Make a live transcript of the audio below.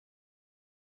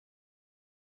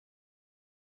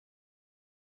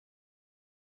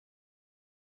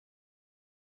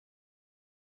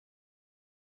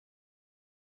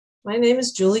My name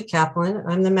is Julie Kaplan.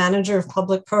 I'm the manager of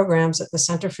public programs at the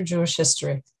Center for Jewish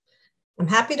History. I'm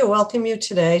happy to welcome you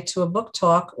today to a book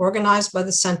talk organized by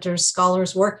the Center's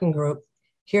Scholars Working Group,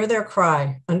 Hear Their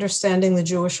Cry, Understanding the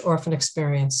Jewish Orphan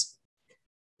Experience.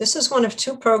 This is one of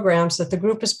two programs that the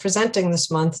group is presenting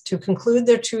this month to conclude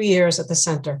their 2 years at the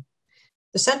Center.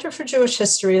 The Center for Jewish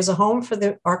History is a home for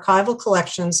the archival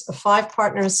collections of 5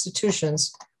 partner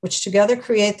institutions, which together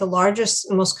create the largest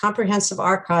and most comprehensive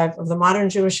archive of the modern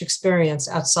Jewish experience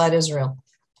outside Israel.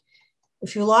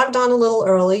 If you logged on a little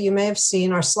early, you may have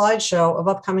seen our slideshow of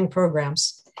upcoming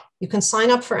programs. You can sign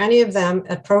up for any of them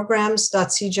at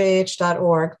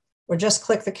programs.cjh.org or just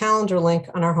click the calendar link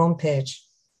on our homepage.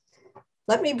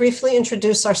 Let me briefly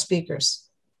introduce our speakers.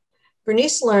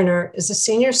 Bernice Lerner is a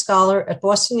senior scholar at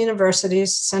Boston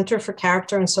University's Center for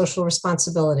Character and Social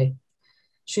Responsibility.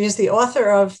 She is the author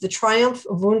of The Triumph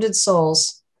of Wounded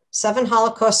Souls, 7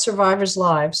 Holocaust Survivors'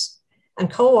 Lives,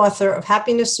 and co-author of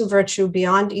Happiness and Virtue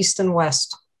Beyond East and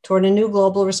West, Toward a New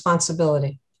Global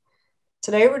Responsibility.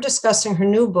 Today we're discussing her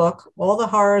new book, All the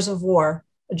Horrors of War,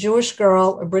 A Jewish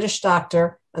Girl, a British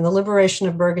Doctor, and the Liberation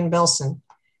of Bergen-Belsen,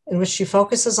 in which she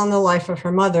focuses on the life of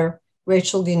her mother,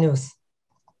 Rachel Genuth.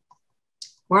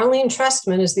 Marlene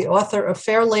Trestman is the author of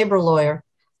Fair Labor Lawyer,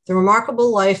 The Remarkable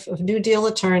Life of New Deal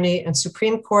Attorney and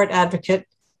Supreme Court Advocate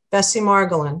Bessie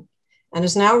Margolin, and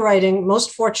is now writing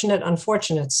Most Fortunate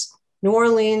Unfortunates, New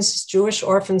Orleans Jewish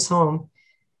Orphans Home,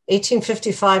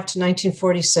 1855 to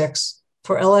 1946,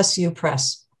 for LSU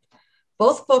Press.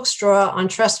 Both books draw on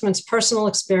Trestman's personal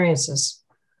experiences.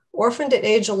 Orphaned at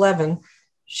age 11,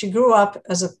 she grew up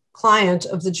as a client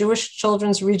of the Jewish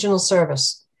Children's Regional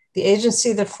Service, the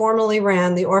agency that formerly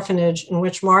ran the orphanage in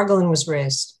which Margolin was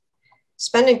raised.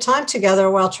 Spending time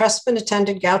together while Trestman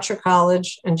attended Goucher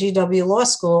College and GW Law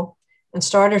School and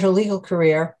started her legal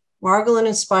career, Margolin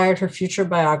inspired her future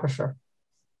biographer.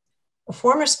 A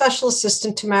former special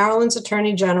assistant to Maryland's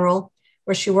Attorney General,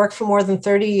 where she worked for more than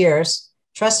 30 years,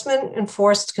 Trestman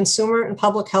enforced consumer and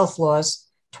public health laws,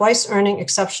 twice earning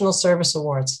Exceptional Service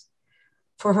Awards.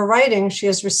 For her writing, she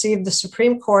has received the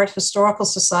Supreme Court Historical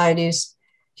Society's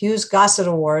Hughes Gossett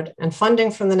Award and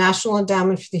funding from the National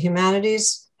Endowment for the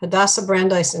Humanities, Hadassah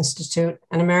Brandeis Institute,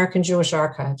 and American Jewish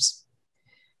Archives.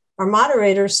 Our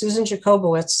moderator, Susan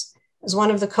Jacobowitz, is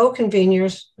one of the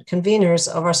co-conveners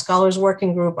of our Scholars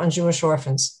Working Group on Jewish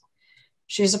Orphans.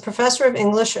 She is a professor of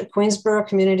English at Queensborough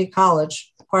Community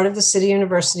College, part of the City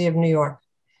University of New York.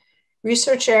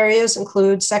 Research areas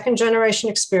include second-generation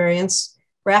experience,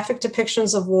 graphic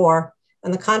depictions of war,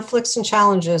 and the conflicts and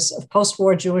challenges of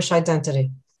post-war Jewish identity.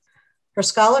 Her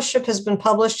scholarship has been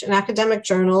published in academic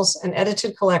journals and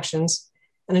edited collections,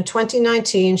 and in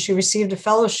 2019, she received a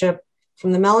fellowship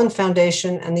from the Mellon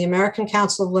Foundation and the American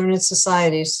Council of Learned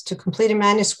Societies to complete a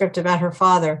manuscript about her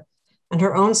father and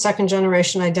her own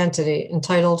second-generation identity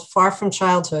entitled Far from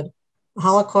Childhood, a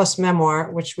Holocaust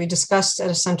Memoir, which we discussed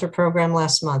at a center program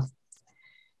last month.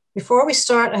 Before we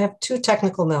start, I have 2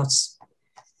 technical notes.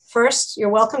 First, you're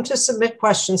welcome to submit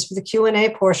questions for the Q&A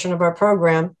portion of our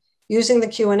program using the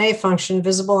Q&A function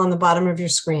visible on the bottom of your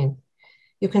screen.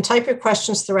 You can type your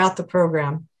questions throughout the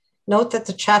program. Note that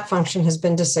the chat function has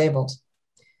been disabled.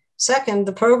 Second,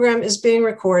 the program is being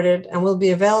recorded and will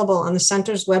be available on the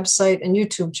Center's website and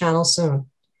YouTube channel soon.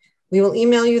 We will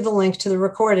email you the link to the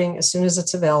recording as soon as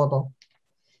it's available.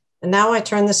 And now I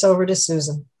turn this over to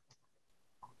Susan.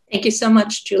 Thank you so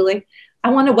much, Julie.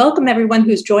 I want to welcome everyone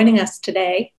who's joining us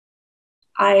today.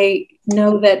 I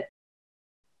know that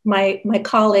my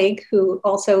colleague, who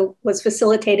also was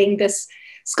facilitating this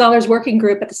Scholars Working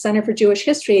Group at the Center for Jewish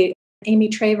History, Amy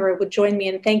Traver, would join me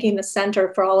in thanking the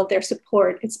Center for all of their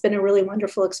support. It's been a really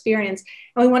wonderful experience.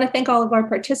 And we want to thank all of our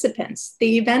participants.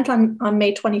 The event on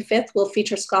May 25th will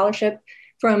feature scholarship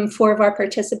from 4 of our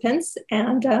participants.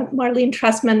 And Marlene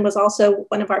Trestman was also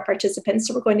one of our participants.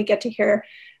 So we're going to get to hear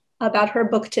about her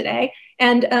book today.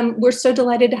 And we're so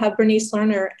delighted to have Bernice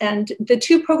Lerner. And the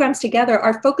 2 programs together,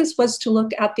 our focus was to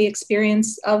look at the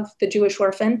experience of the Jewish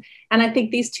orphan. And I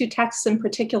think these 2 texts in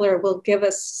particular will give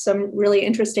us some really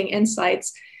interesting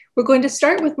insights. We're going to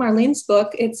start with Marlene's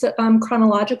book. It's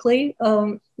chronologically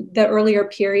the earlier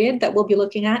period that we'll be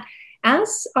looking at.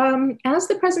 As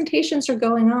the presentations are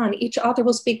going on, each author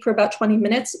will speak for about 20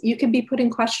 minutes. You can be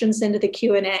putting questions into the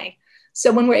Q&A. So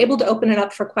when we're able to open it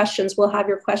up for questions, we'll have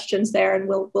your questions there and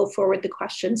we'll forward the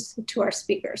questions to our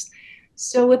speakers.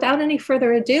 So without any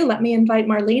further ado, let me invite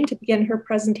Marlene to begin her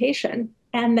presentation,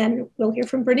 and then we'll hear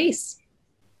from Bernice.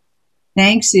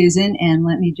 Thanks, Susan. And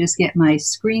let me just get my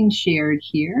screen shared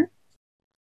here.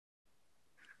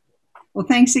 Well,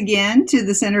 thanks again to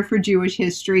the Center for Jewish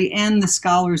History and the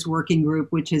Scholars Working Group,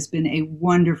 which has been a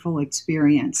wonderful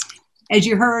experience. As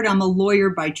you heard, I'm a lawyer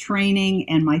by training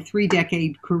and my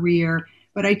 3-decade career,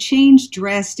 but I changed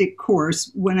drastic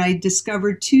course when I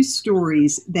discovered 2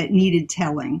 stories that needed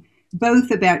telling,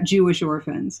 both about Jewish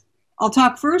orphans. I'll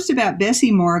talk first about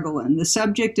Bessie Margolin, the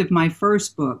subject of my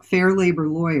first book, Fair Labor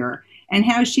Lawyer, and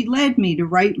how she led me to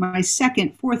write my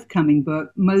second forthcoming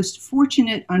book, Most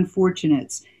Fortunate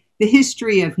Unfortunates, The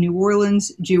History of New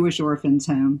Orleans Jewish Orphans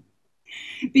Home.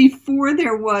 Before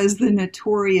there was the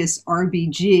notorious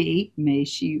RBG, may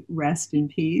she rest in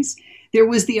peace, there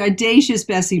was the audacious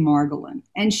Bessie Margolin,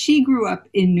 and she grew up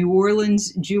in New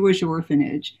Orleans Jewish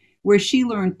Orphanage, where she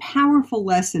learned powerful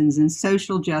lessons in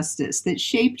social justice that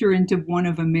shaped her into one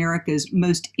of America's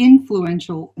most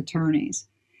influential attorneys.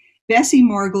 Bessie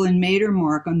Margolin made her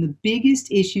mark on the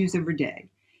biggest issues of her day.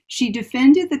 She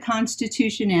defended the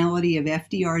constitutionality of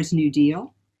FDR's New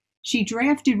Deal. She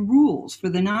drafted rules for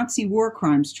the Nazi war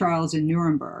crimes trials in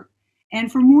Nuremberg.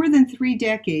 And for more than 3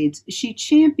 decades, she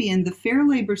championed the Fair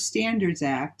Labor Standards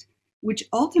Act, which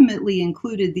ultimately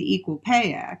included the Equal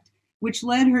Pay Act, which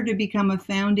led her to become a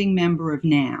founding member of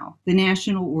NOW, the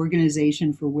National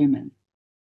Organization for Women.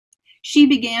 She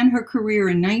began her career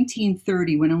in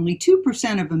 1930 when only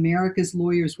 2% of America's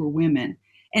lawyers were women,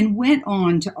 and went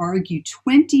on to argue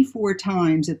 24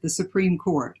 times at the Supreme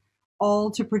Court,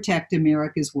 all to protect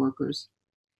America's workers.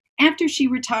 After she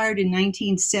retired in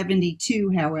 1972,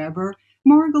 however,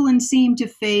 Margolin seemed to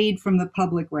fade from the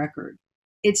public record.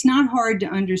 It's not hard to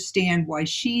understand why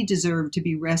she deserved to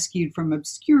be rescued from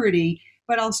obscurity,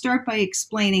 but I'll start by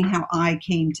explaining how I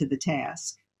came to the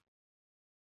task.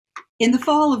 In the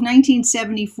fall of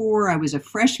 1974, I was a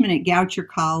freshman at Goucher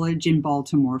College in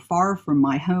Baltimore, far from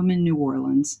my home in New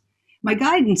Orleans. My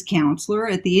guidance counselor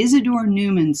at the Isidore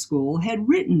Newman School had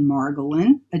written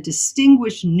Margolin, a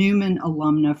distinguished Newman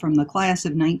alumna from the class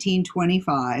of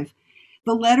 1925,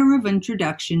 the letter of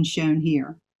introduction shown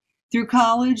here. Through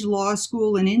college, law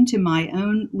school, and into my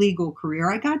own legal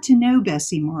career, I got to know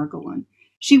Bessie Margolin.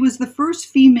 She was the first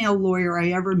female lawyer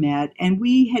I ever met, and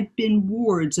we had been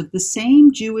wards of the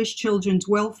same Jewish Children's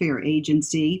Welfare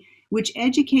Agency, which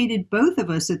educated both of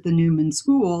us at the Newman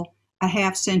School a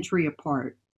half-century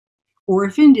apart.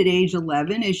 Orphaned at age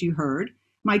 11, as you heard,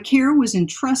 my care was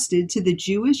entrusted to the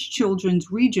Jewish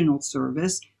Children's Regional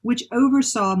Service, which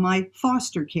oversaw my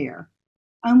foster care.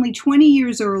 Only 20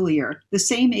 years earlier, the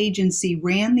same agency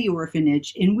ran the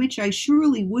orphanage in which I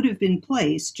surely would have been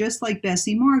placed, just like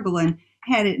Bessie Margolin,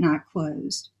 had it not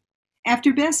closed.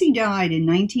 After Bessie died in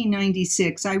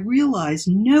 1996, I realized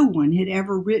no one had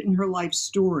ever written her life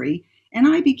story, and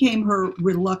I became her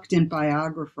reluctant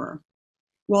biographer.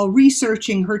 While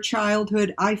researching her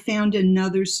childhood, I found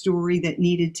another story that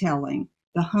needed telling,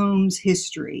 the home's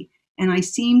history, and I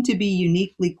seemed to be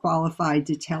uniquely qualified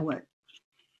to tell it.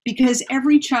 Because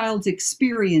every child's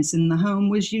experience in the home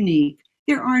was unique,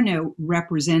 there are no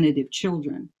representative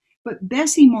children. But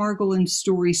Bessie Margolin's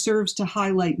story serves to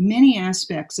highlight many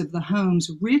aspects of the home's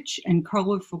rich and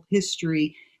colorful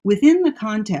history within the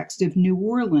context of New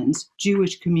Orleans'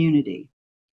 Jewish community.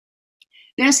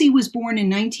 Bessie was born in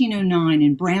 1909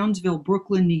 in Brownsville,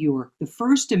 Brooklyn, New York, the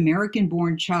first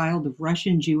American-born child of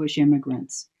Russian Jewish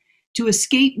immigrants. To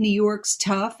escape New York's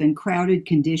tough and crowded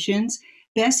conditions,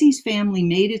 Bessie's family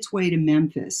made its way to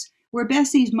Memphis, where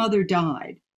Bessie's mother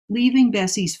died, leaving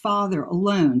Bessie's father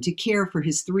alone to care for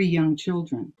his 3 young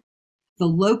children. The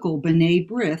local B'nai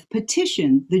B'rith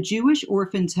petitioned the Jewish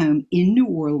Orphans Home in New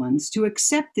Orleans to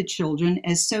accept the children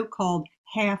as so-called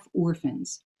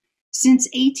half-orphans. Since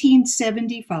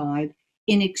 1875,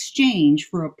 in exchange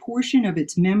for a portion of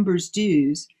its members'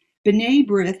 dues, B'nai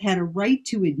B'rith had a right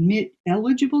to admit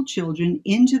eligible children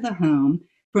into the home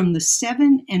from the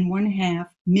 7 1/2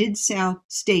 Mid-South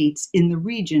states in the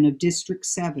region of District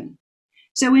 7.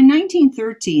 So in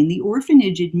 1913, the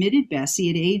orphanage admitted Bessie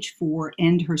at age 4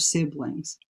 and her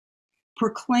siblings.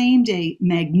 Proclaimed a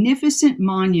magnificent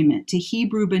monument to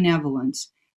Hebrew benevolence,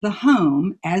 the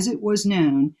home, as it was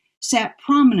known, sat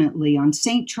prominently on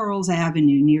St. Charles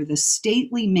Avenue near the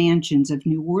stately mansions of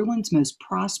New Orleans' most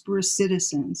prosperous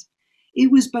citizens.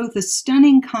 It was both a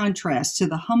stunning contrast to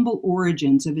the humble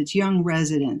origins of its young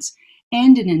residents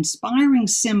and an inspiring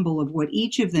symbol of what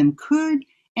each of them could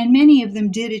and many of them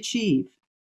did achieve.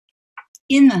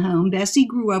 In the home, Bessie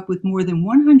grew up with more than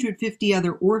 150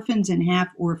 other orphans and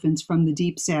half-orphans from the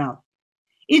Deep South.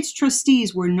 Its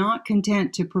trustees were not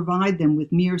content to provide them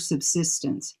with mere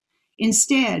subsistence.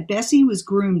 Instead, Bessie was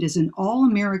groomed as an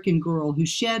all-American girl who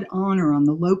shed honor on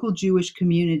the local Jewish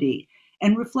community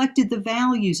and reflected the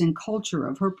values and culture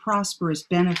of her prosperous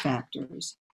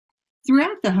benefactors.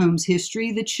 Throughout the home's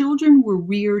history, the children were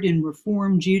reared in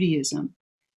Reform Judaism.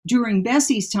 During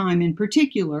Bessie's time in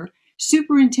particular,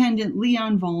 Superintendent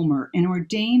Leon Vollmer, an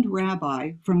ordained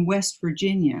rabbi from West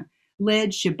Virginia,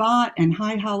 led Shabbat and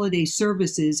high holiday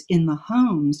services in the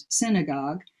home's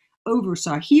synagogue,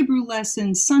 oversaw Hebrew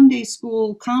lessons, Sunday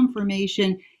school,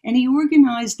 confirmation, and he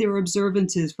organized their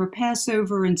observances for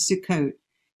Passover and Sukkot,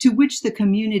 to which the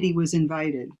community was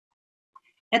invited.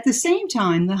 At the same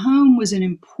time, the home was an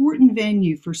important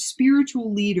venue for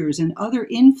spiritual leaders and other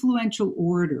influential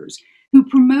orators who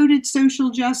promoted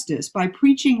social justice by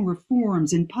preaching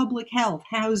reforms in public health,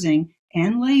 housing,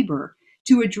 and labor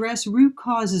to address root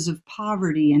causes of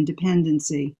poverty and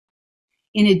dependency.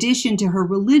 In addition to her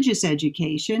religious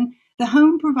education, the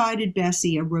home provided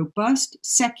Bessie a robust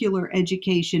secular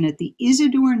education at the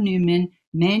Isidore Newman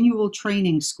Manual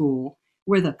Training School,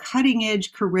 where the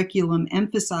cutting-edge curriculum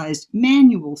emphasized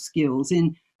manual skills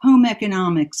in home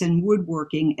economics and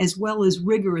woodworking, as well as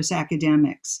rigorous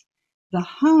academics. The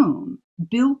home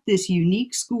built this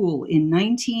unique school in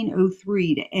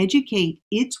 1903 to educate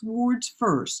its wards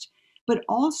first, but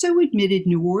also admitted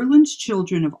New Orleans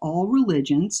children of all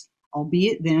religions,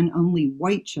 albeit then only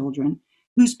white children,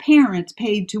 whose parents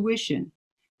paid tuition.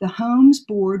 The home's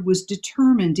board was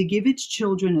determined to give its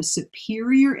children a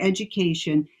superior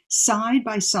education side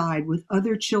by side with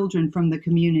other children from the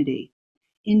community.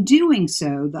 In doing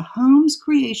so, the home's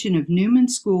creation of Newman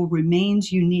School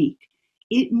remains unique.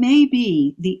 It may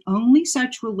be the only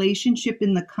such relationship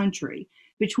in the country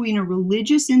between a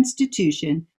religious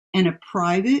institution and a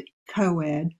private,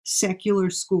 co-ed, secular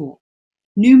school.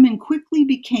 Newman quickly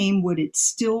became what it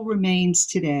still remains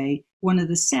today, one of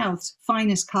the South's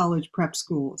finest college prep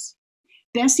schools.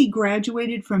 Bessie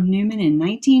graduated from Newman in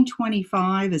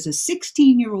 1925 as a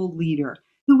 16-year-old leader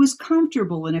who was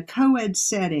comfortable in a co-ed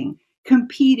setting,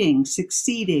 competing,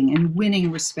 succeeding, and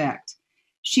winning respect.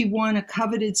 She won a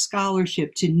coveted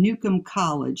scholarship to Newcomb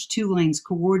College, Tulane's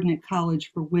coordinate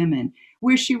college for women,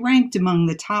 where she ranked among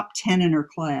the top 10 in her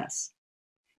class.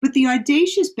 But the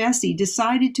audacious Bessie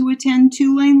decided to attend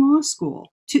Tulane Law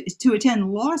School, to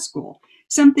attend law school,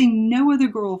 something no other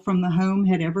girl from the home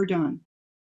had ever done.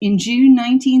 In June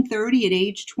 1930, at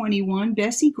age 21,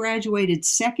 Bessie graduated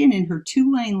second in her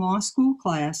Tulane Law School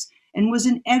class and was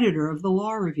an editor of the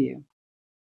Law Review.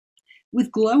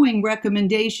 With glowing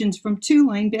recommendations from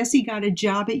Tulane, Bessie got a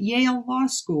job at Yale Law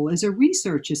School as a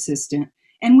research assistant,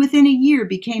 and within a year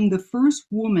became the first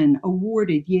woman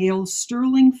awarded Yale's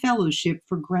Sterling Fellowship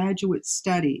for Graduate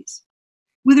Studies.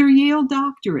 With her Yale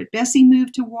doctorate, Bessie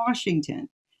moved to Washington.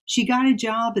 She got a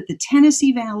job at the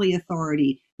Tennessee Valley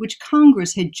Authority, which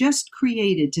Congress had just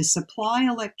created to supply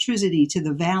electricity to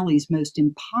the valley's most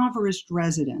impoverished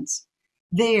residents.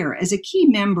 There, as a key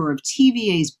member of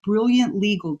TVA's brilliant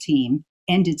legal team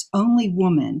and its only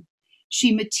woman,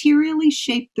 she materially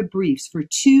shaped the briefs for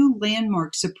two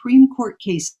landmark Supreme Court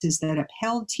cases that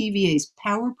upheld TVA's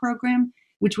power program,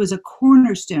 which was a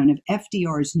cornerstone of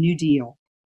FDR's New Deal.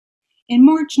 In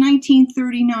March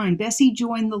 1939, Bessie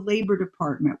joined the Labor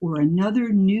Department, where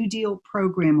another New Deal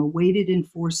program awaited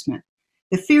enforcement.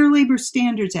 The Fair Labor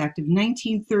Standards Act of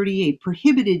 1938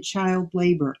 prohibited child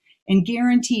labor and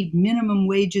guaranteed minimum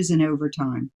wages and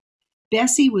overtime.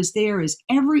 Bessie was there as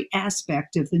every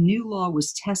aspect of the new law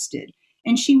was tested,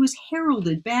 and she was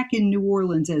heralded back in New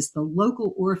Orleans as the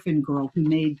local orphan girl who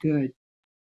made good.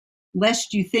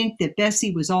 Lest you think that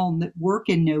Bessie was all work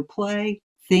and no play,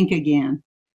 think again.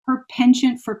 Her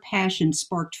penchant for passion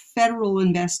sparked federal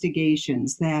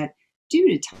investigations that, due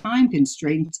to time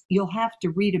constraints, you'll have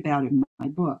to read about in my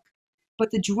book.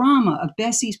 But the drama of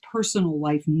Bessie's personal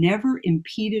life never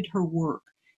impeded her work,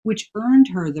 which earned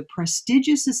her the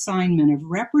prestigious assignment of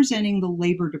representing the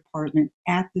Labor Department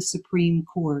at the Supreme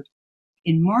Court.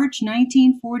 In March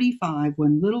 1945,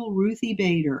 when little Ruthie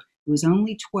Bader was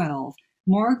only 12,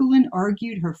 Margolin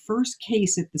argued her first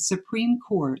case at the Supreme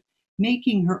Court,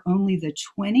 making her only the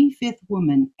 25th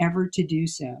woman ever to do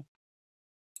so.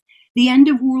 The end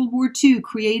of World War II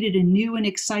created a new and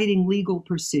exciting legal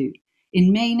pursuit.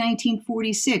 In May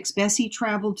 1946, Bessie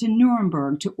traveled to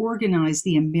Nuremberg to organize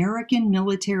the American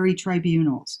Military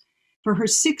Tribunals. For her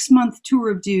 6-month tour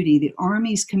of duty, the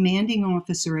Army's commanding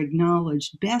officer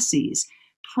acknowledged Bessie's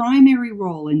primary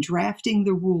role in drafting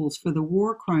the rules for the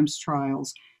war crimes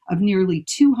trials of nearly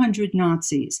 200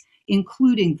 Nazis,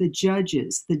 including the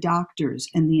judges, the doctors,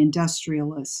 and the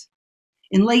industrialists.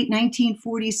 In late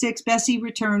 1946, Bessie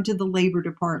returned to the Labor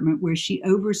Department, where she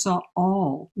oversaw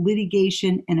all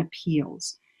litigation and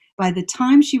appeals. By the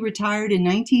time she retired in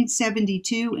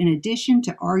 1972, in addition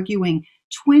to arguing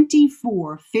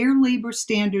 24 Fair Labor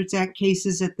Standards Act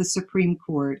cases at the Supreme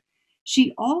Court,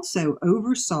 She also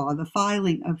oversaw the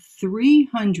filing of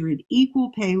 300 equal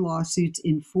pay lawsuits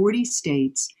in 40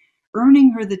 states,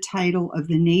 earning her the title of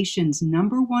the nation's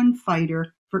 #1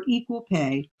 fighter for equal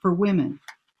pay for women.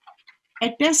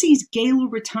 At Bessie's gala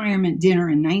retirement dinner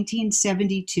in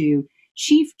 1972,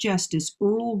 Chief Justice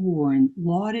Earl Warren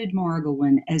lauded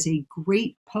Margolin as a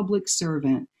great public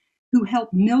servant who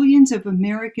helped millions of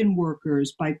American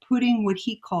workers by putting what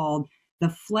he called the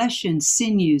flesh and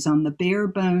sinews on the bare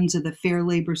bones of the Fair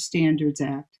Labor Standards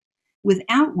Act,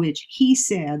 without which, he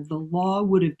said, the law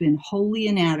would have been wholly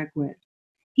inadequate.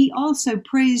 He also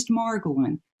praised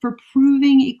Margolin for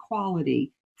proving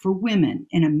equality for women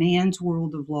in a man's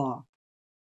world of law.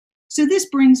 So this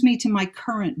brings me to my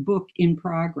current book in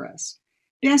progress.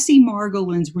 Bessie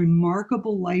Margolin's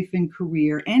remarkable life and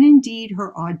career, and indeed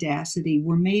her audacity,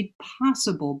 were made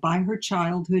possible by her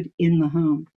childhood in the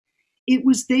home. It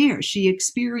was there she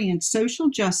experienced social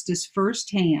justice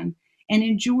firsthand and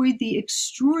enjoyed the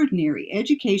extraordinary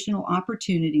educational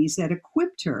opportunities that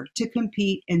equipped her to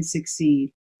compete and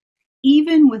succeed.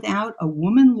 Even without a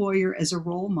woman lawyer as a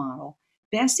role model,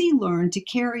 Bessie learned to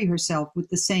carry herself with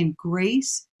the same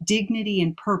grace, dignity,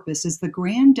 and purpose as the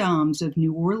grand dames of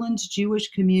New Orleans' Jewish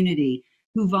community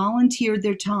who volunteered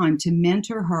their time to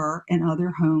mentor her and other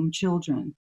home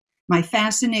children. My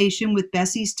fascination with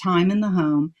Bessie's time in the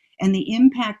home and the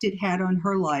impact it had on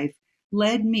her life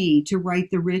led me to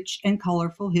write the rich and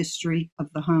colorful history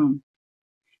of the home.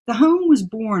 The home was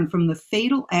born from the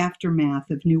fatal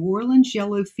aftermath of New Orleans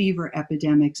yellow fever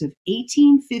epidemics of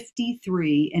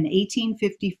 1853 and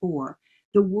 1854,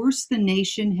 the worst the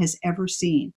nation has ever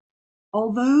seen.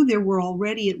 Although there were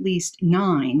already at least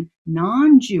 9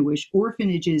 non-Jewish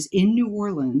orphanages in New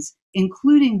Orleans,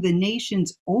 including the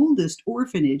nation's oldest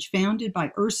orphanage founded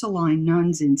by Ursuline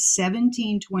nuns in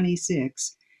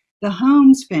 1726, the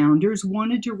home's founders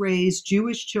wanted to raise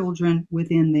Jewish children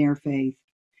within their faith.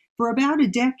 For about a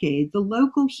decade, the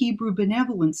local Hebrew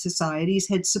benevolent societies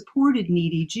had supported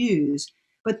needy Jews,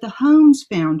 but the home's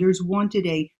founders wanted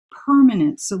a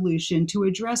permanent solution to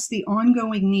address the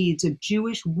ongoing needs of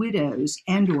Jewish widows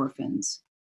and orphans.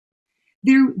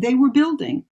 They were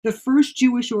building the first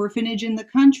Jewish orphanage in the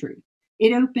country.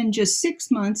 It opened just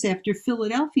 6 months after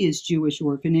Philadelphia's Jewish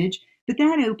orphanage, but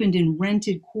that opened in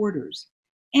rented quarters.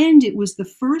 And it was the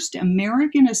first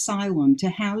American asylum to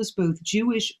house both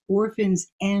Jewish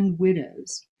orphans and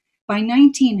widows. By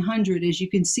 1900, as you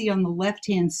can see on the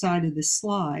left-hand side of the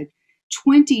slide,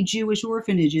 20 Jewish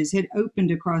orphanages had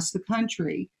opened across the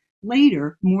country,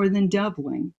 later more than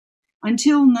doubling.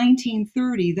 Until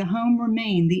 1930, the home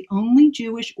remained the only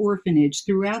Jewish orphanage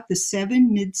throughout the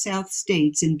 7 Mid-South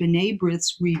states in B'nai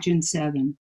B'rith's Region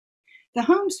 7. The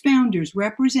home's founders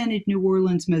represented New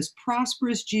Orleans' most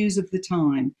prosperous Jews of the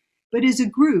time, but as a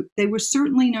group, they were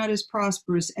certainly not as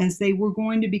prosperous as they were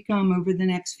going to become over the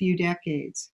next few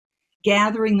decades.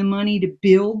 Gathering the money to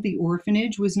build the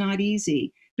orphanage was not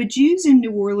easy, but Jews in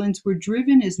New Orleans were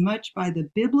driven as much by the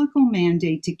biblical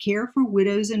mandate to care for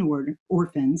widows and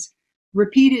orphans,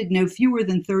 repeated no fewer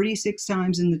than 36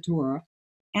 times in the Torah,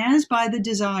 as by the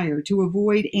desire to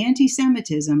avoid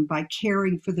anti-Semitism by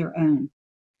caring for their own.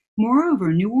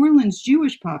 Moreover, New Orleans'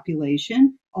 Jewish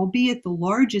population, albeit the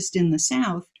largest in the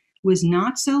South, was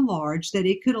not so large that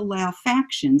it could allow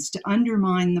factions to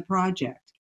undermine the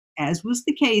project, as was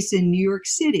the case in New York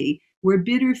City, where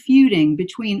bitter feuding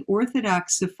between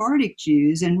Orthodox Sephardic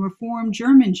Jews and Reformed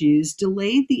German Jews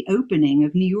delayed the opening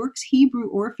of New York's Hebrew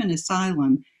Orphan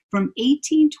Asylum from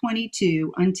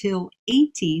 1822 until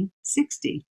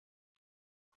 1860.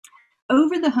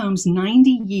 Over the home's 90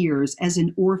 years as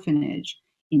an orphanage,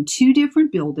 in 2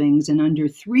 different buildings and under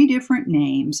 3 different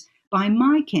names, by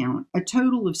my count, a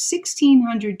total of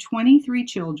 1,623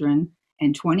 children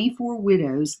and 24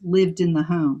 widows lived in the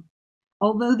home.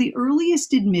 Although the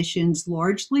earliest admissions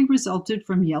largely resulted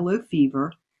from yellow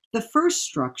fever, the first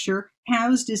structure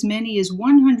housed as many as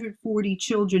 140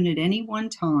 children at any one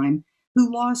time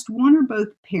who lost one or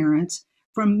both parents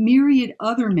from myriad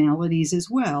other maladies as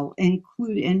well,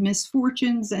 including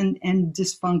misfortunes and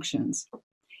dysfunctions.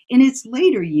 In its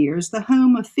later years, the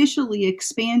home officially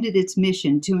expanded its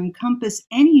mission to encompass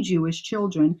any Jewish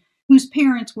children whose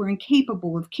parents were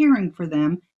incapable of caring for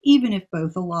them, even if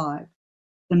both alive.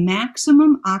 The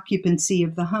maximum occupancy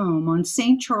of the home on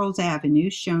St. Charles Avenue,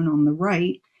 shown on the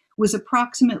right, was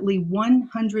approximately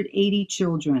 180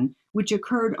 children, which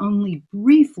occurred only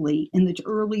briefly in the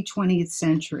early 20th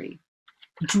century,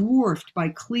 dwarfed by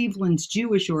Cleveland's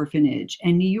Jewish Orphanage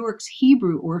and New York's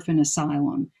Hebrew Orphan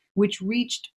Asylum, which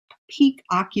reached peak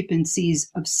occupancies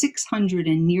of 600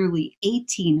 and nearly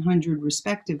 1,800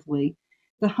 respectively.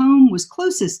 The home was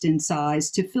closest in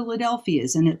size to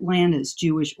Philadelphia's and Atlanta's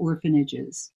Jewish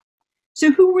orphanages.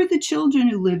 So who were the children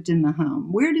who lived in the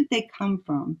home? Where did they come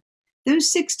from?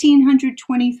 Those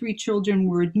 1,623 children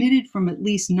were admitted from at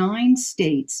least 9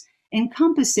 states,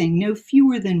 encompassing no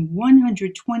fewer than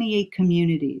 128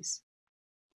 communities.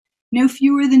 No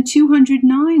fewer than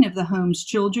 209 of the home's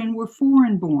children were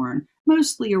foreign-born,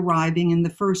 mostly arriving in the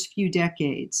first few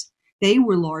decades. They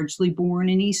were largely born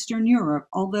in Eastern Europe,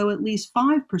 although at least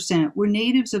 5% were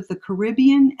natives of the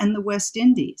Caribbean and the West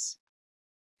Indies.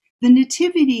 The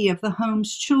nativity of the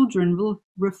home's children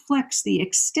reflects the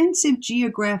extensive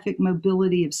geographic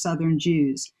mobility of Southern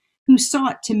Jews who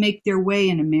sought to make their way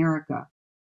in America.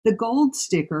 The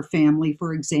Goldsticker family,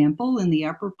 for example, in the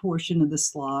upper portion of the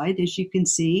slide, as you can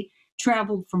see,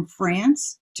 traveled from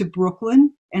France to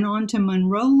Brooklyn and on to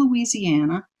Monroe,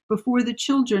 Louisiana, before the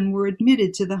children were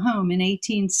admitted to the home in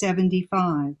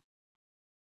 1875.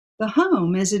 The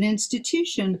home, as an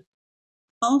institution,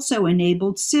 also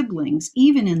enabled siblings,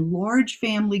 even in large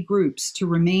family groups, to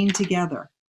remain together.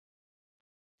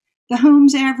 The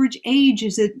home's average age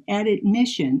at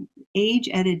admission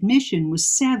was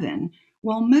 7,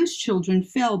 while most children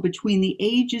fell between the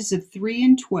ages of 3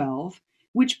 and 12,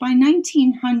 which by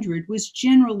 1900 was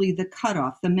generally the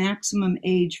cutoff, the maximum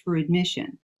age for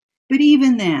admission. But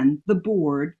even then, the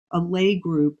board, a lay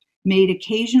group, made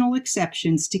occasional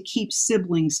exceptions to keep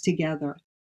siblings together.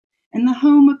 And the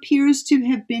home appears to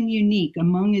have been unique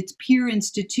among its peer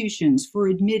institutions for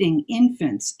admitting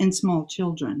infants and small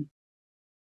children.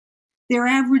 Their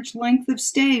average length of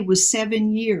stay was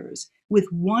 7 years,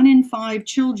 with 1 in 5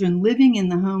 children living in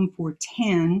the home for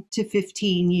 10 to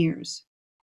 15 years.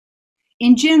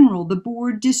 In general, the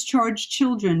board discharged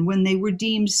children when they were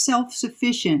deemed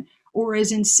self-sufficient or,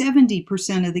 as in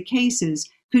 70% of the cases,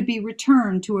 could be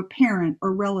returned to a parent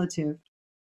or relative.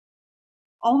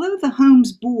 Although the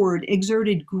home's board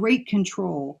exerted great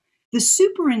control, the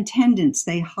superintendents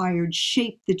they hired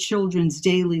shaped the children's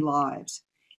daily lives.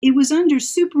 It was under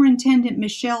Superintendent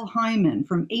Michelle Hyman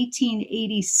from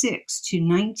 1886 to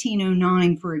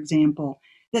 1909, for example,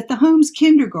 that the home's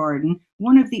kindergarten,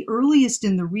 one of the earliest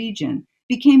in the region,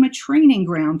 became a training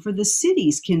ground for the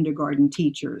city's kindergarten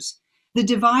teachers. The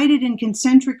divided and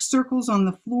concentric circles on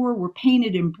the floor were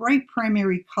painted in bright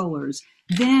primary colors,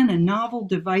 then a novel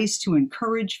device to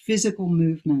encourage physical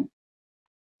movement.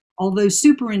 Although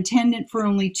superintendent for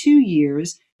only 2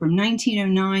 years, from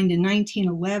 1909 to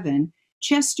 1911,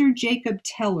 Chester Jacob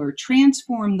Teller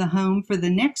transformed the home for the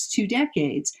next 2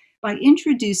 decades by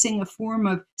introducing a form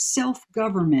of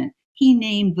self-government he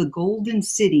named the Golden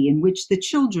City, in which the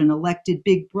children elected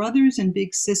big brothers and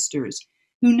big sisters,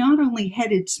 who not only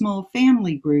headed small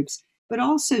family groups, but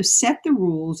also set the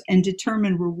rules and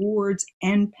determined rewards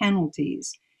and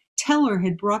penalties. Teller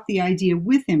had brought the idea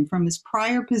with him from his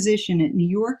prior position at New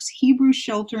York's Hebrew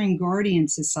Shelter and Guardian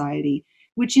Society,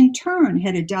 which in turn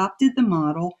had adopted the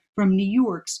model from New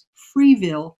York's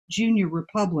Freeville Junior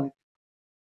Republic.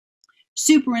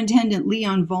 Superintendent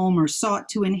Leon Vollmer sought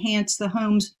to enhance the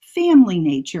home's family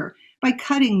nature by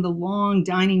cutting the long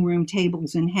dining room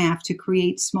tables in half to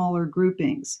create smaller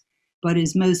groupings. But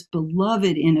his most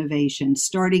beloved innovation,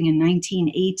 starting in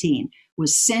 1918,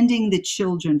 was sending the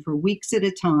children for weeks at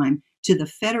a time to the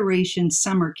Federation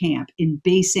summer camp in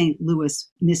Bay St. Louis,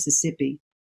 Mississippi.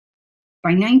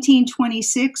 By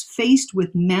 1926, faced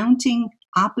with mounting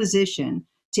opposition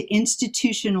to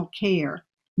institutional care,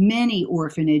 many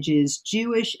orphanages,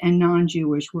 Jewish and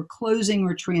non-Jewish, were closing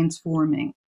or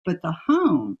transforming, but the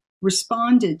home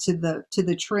responded to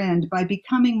the trend by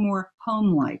becoming more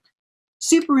home-like.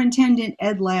 Superintendent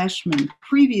Ed Lashman,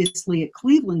 previously at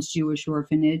Cleveland's Jewish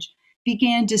Orphanage,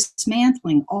 began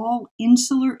dismantling all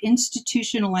insular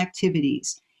institutional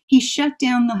activities. He shut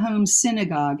down the home's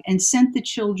synagogue and sent the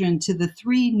children to the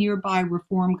 3 nearby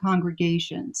Reform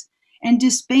congregations, and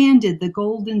disbanded the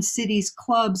Golden City's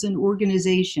clubs and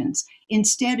organizations,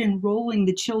 instead enrolling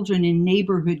the children in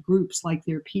neighborhood groups like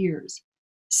their peers.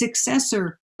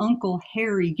 Successor Uncle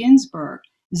Harry Ginsburg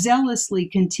zealously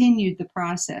continued the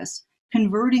process,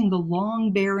 converting the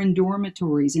long barren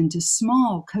dormitories into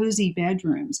small, cozy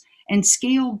bedrooms, and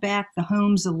scaled back the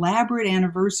home's elaborate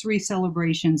anniversary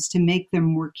celebrations to make them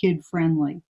more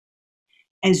kid-friendly.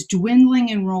 As dwindling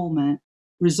enrollment,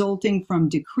 resulting from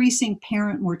decreasing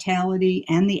parent mortality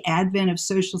and the advent of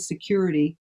Social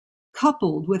Security,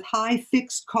 coupled with high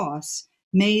fixed costs,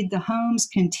 made the home's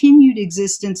continued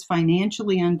existence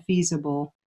financially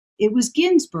unfeasible, it was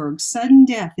Ginsburg's sudden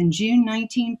death in June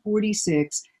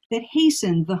 1946 that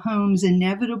hastened the home's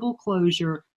inevitable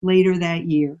closure later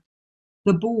that year.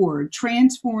 The board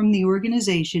transformed the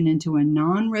organization into a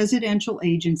non-residential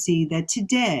agency that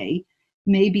today,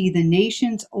 may be the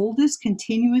nation's oldest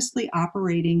continuously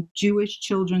operating Jewish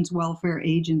children's welfare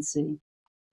agency.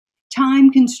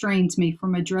 Time constrains me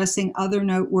from addressing other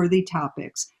noteworthy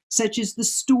topics, such as the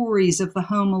stories of the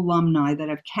home alumni that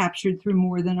I've captured through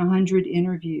more than 100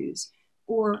 interviews,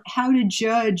 or how to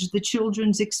judge the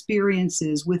children's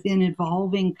experiences within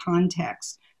evolving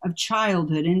contexts of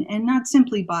childhood and not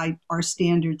simply by our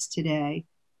standards today,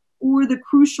 or the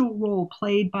crucial role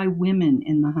played by women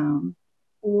in the home,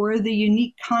 or the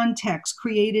unique context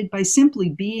created by simply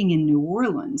being in New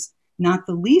Orleans, not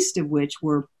the least of which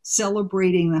were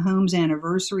celebrating the home's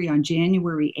anniversary on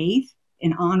January 8th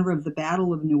in honor of the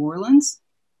Battle of New Orleans,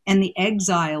 and the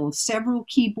exile of several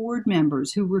key board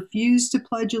members who refused to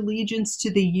pledge allegiance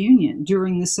to the Union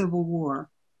during the Civil War,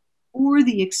 or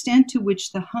the extent to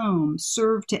which the home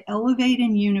served to elevate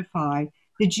and unify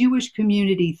the Jewish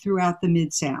community throughout the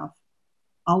Mid-South.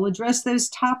 I'll address those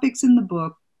topics in the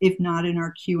book, if not in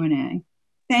our Q&A.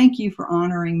 Thank you for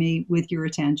honoring me with your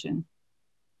attention.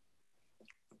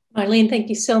 Marlene, thank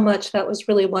you so much. That was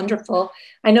really wonderful.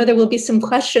 I know there will be some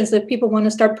questions. If people want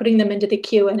to start putting them into the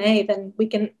Q&A, then we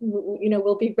can,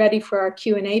 we'll be ready for our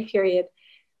Q&A period.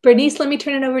 Bernice, let me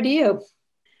turn it over to you.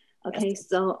 Okay,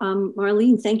 so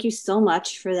Marlene, thank you so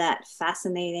much for that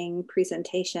fascinating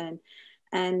presentation.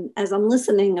 And as I'm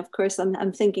listening, of course,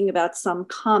 I'm thinking about some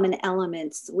common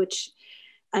elements, which,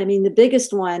 I mean, the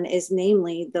biggest one is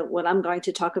namely that what I'm going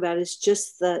to talk about is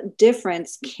just the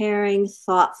difference caring,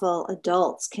 thoughtful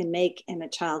adults can make in a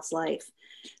child's life.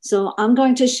 So I'm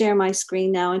going to share my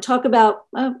screen now and talk about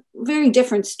a very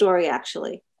different story,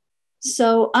 actually.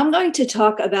 So I'm going to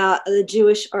talk about the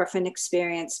Jewish Orphan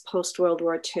Experience post-World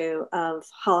War II of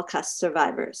Holocaust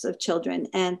survivors of children.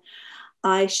 And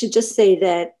I should just say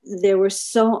that there were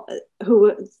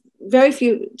very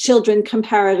few children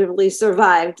comparatively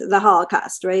survived the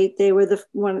Holocaust, right? They were the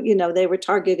one, they were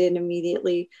targeted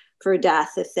immediately for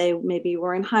death if they maybe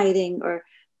were in hiding, or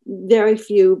very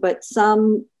few, but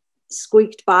some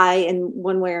squeaked by in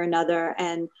one way or another.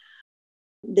 And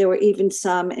there were even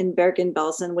some in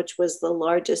Bergen-Belsen, which was the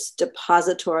largest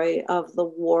depository of the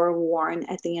war worn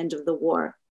at the end of the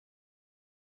war.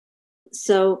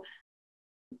 So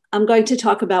I'm going to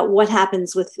talk about what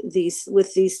happens with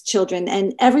these children,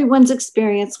 and everyone's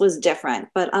experience was different,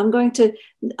 but I'm going to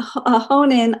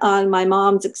hone in on my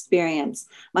mom's experience.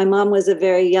 My mom was a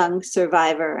very young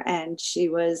survivor, and she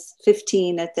was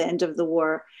 15 at the end of the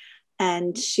war,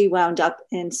 and she wound up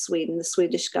in Sweden. The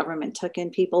Swedish government took in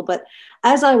people, but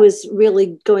as I was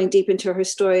really going deep into her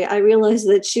story, I realized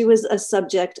that she was a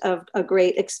subject of a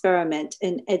great experiment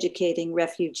in educating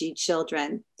refugee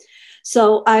children.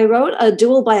 So I wrote a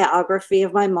dual biography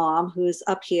of my mom, who's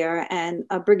up here, and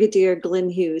a Brigadier Glyn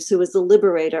Hughes, who was the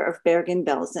liberator of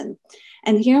Bergen-Belsen.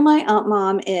 And here my Aunt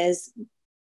Mom is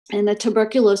in a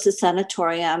tuberculosis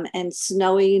sanatorium in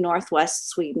snowy northwest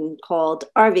Sweden called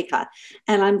Arvika.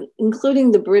 And I'm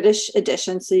including the British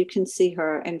edition so you can see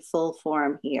her in full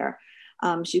form here.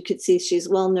 You could see she's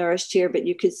well nourished here, but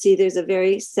you could see there's a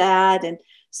very sad and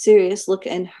serious look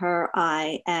in her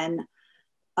eye. And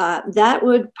that's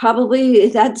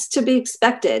to be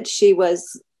expected. She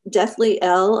was deathly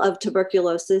ill of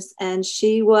tuberculosis, and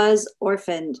she was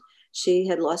orphaned. She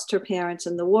had lost her parents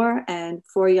in the war and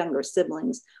 4 younger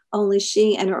siblings. Only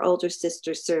she and her older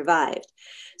sister survived.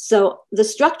 So the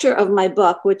structure of my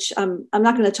book, which I'm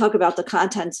not going to talk about the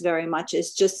contents very much,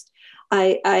 is just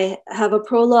I have a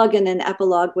prologue and an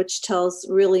epilogue, which tells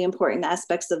really important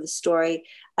aspects of the story.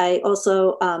 I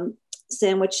also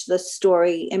sandwich the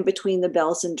story in between the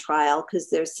Belsen trial, because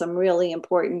there's some really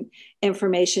important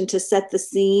information to set the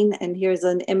scene. And here's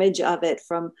an image of it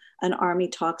from an Army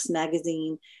Talks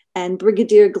magazine. And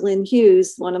Brigadier Glyn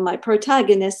Hughes, one of my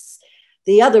protagonists,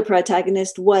 the other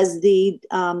protagonist, was the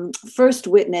first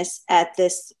witness at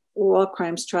this war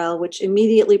crimes trial, which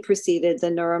immediately preceded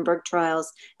the Nuremberg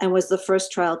trials and was the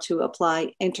first trial to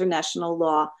apply international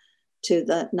law to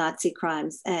the Nazi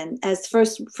crimes. And as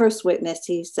first witness,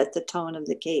 he set the tone of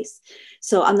the case.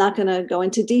 So I'm not going to go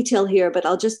into detail here, but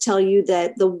I'll just tell you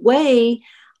that the way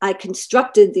I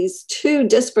constructed these 2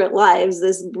 disparate lives,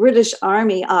 this British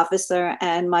Army officer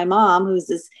and my mom, who's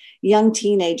this young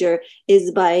teenager, is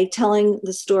by telling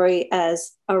the story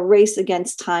as a race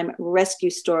against time rescue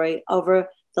story over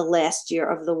the last year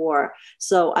of the war.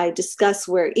 So I discuss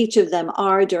where each of them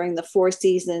are during the 4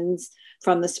 seasons,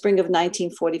 from the spring of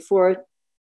 1944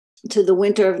 to the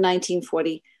winter of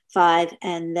 1945,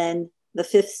 and then the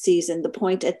 5th season, the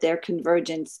point at their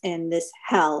convergence in this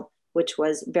hell, which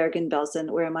was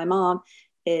Bergen-Belsen, where my mom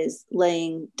is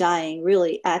dying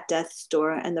really at death's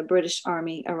door, and the British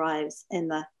Army arrives in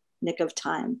the nick of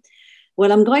time.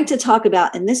 What I'm going to talk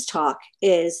about in this talk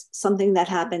is something that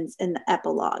happens in the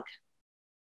epilogue.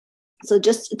 So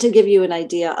just to give you an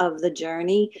idea of the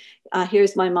journey,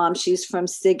 here's my mom. She's from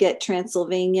Siget,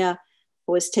 Transylvania,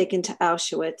 was taken to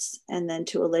Auschwitz and then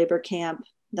to a labor camp,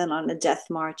 then on a death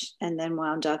march, and then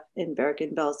wound up in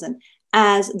Bergen-Belsen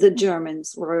as the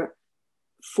Germans were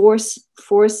force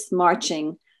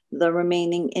marching the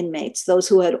remaining inmates, those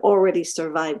who had already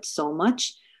survived so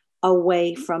much,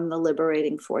 away from the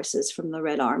liberating forces from the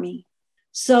Red Army.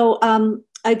 So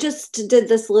I just did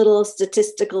this little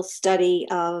statistical study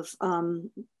of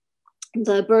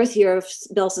the birth year of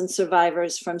Belsen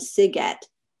survivors from Siget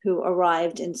who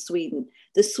arrived in Sweden.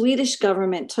 The Swedish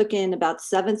government took in about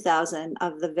 7,000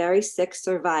 of the very sick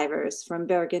survivors from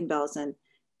Bergen-Belsen.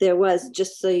 There was,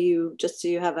 just so you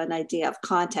have an idea of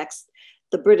context,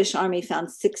 the British Army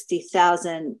found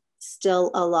 60,000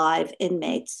 still alive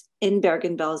inmates in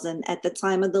Bergen-Belsen at the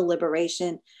time of the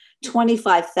liberation.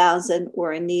 25,000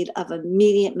 were in need of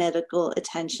immediate medical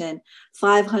attention.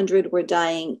 500 were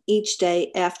dying each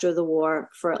day after the war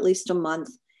for at least a month.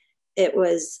 It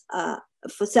was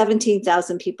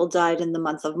 17,000 people died in the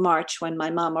month of March when my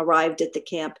mom arrived at the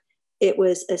camp. It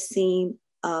was a scene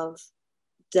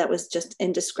that was just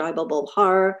indescribable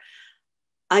horror.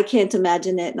 I can't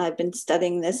imagine it, and I've been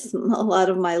studying this a lot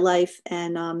of my life,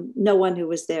 and no one who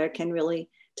was there can really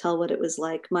tell what it was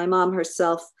like. My mom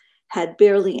herself had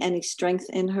barely any strength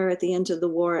in her at the end of the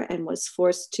war and was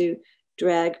forced to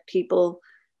drag people,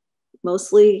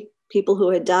 mostly people who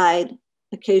had died,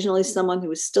 occasionally someone who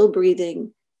was still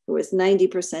breathing, who was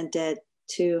 90% dead,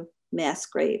 to mass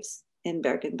graves in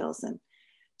Bergen-Belsen.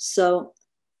 So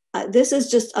this is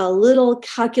just a little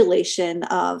calculation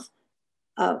of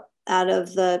out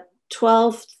of the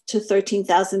 12 to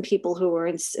 13,000 people who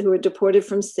were deported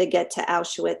from Siget to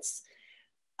Auschwitz.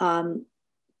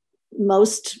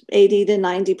 Most 80 to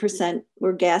 90%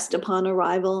 were gassed upon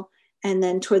arrival. And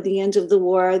then toward the end of the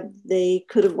war, they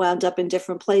could have wound up in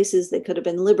different places. They could have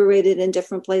been liberated in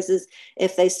different places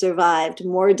if they survived.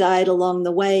 More died along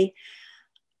the way.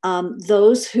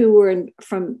 Those who were in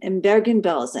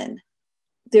Bergen-Belsen,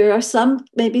 there are some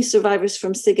maybe survivors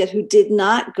from Siget who did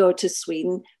not go to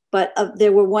Sweden, but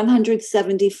there were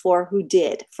 174 who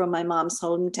did from my mom's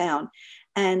hometown.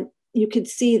 And you could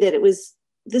see that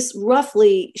this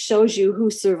roughly shows you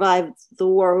who survived the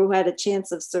war, who had a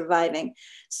chance of surviving.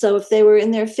 So if they were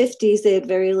in their 50s, they had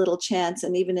very little chance.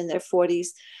 And even in their 40s,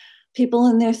 people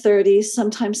in their 30s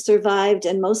sometimes survived,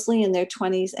 and mostly in their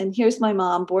 20s. And here's my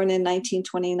mom, born in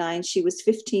 1929. She was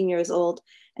 15 years old,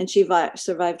 and she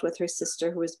survived with her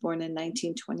sister, who was born in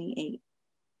 1928.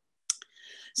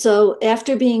 So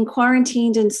after being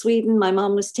quarantined in Sweden, my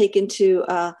mom was taken to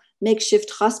a makeshift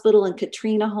hospital in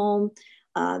Katrina home.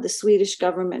 The Swedish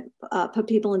government put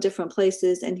people in different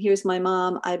places. And here's my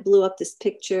mom. I blew up this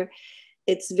picture.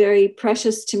 It's very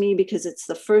precious to me because it's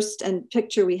the first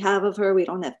picture we have of her. We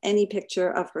don't have any picture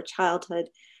of her childhood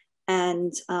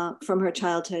and from her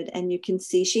childhood. And you can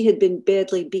see she had been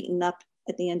badly beaten up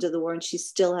at the end of the war, and she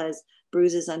still has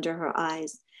bruises under her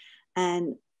eyes.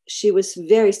 And she was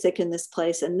very sick in this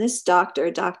place. And this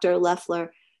doctor, Dr.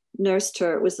 Leffler, nursed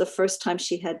her. It was the first time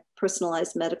she had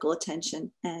personalized medical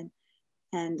attention and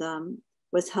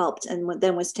was helped, and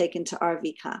then was taken to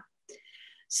Arvika.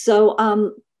 So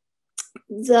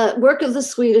the work of the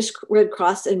Swedish Red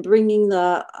Cross in bringing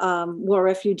the war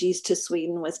refugees to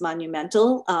Sweden was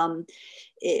monumental.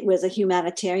 It was a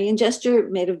humanitarian gesture.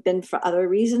 It may have been for other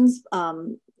reasons,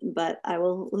 but I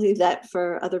will leave that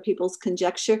for other people's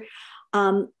conjecture.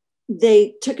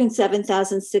 They took in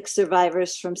 7,006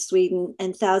 survivors from Sweden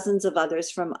and thousands of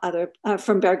others from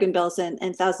Bergen-Belsen,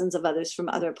 and thousands of others from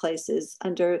other places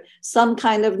under some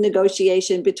kind of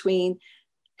negotiation between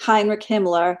Heinrich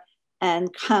Himmler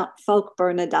and Count Folke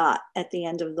Bernadotte at the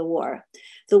end of the war.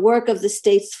 The work of the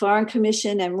State's Foreign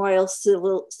Commission and Royal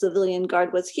Civilian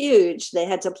Guard was huge. They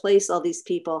had to place all these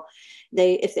people.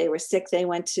 If they were sick, they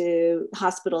went to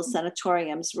hospitals,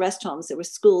 sanatoriums, rest homes. There were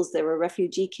schools, there were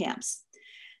refugee camps.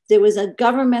 There was a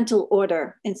governmental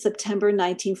order in September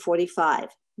 1945.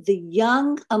 The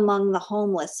young among the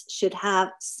homeless should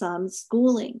have some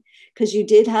schooling, because you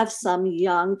did have some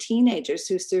young teenagers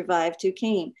who survived, who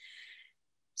came.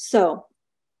 So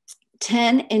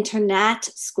 10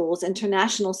 international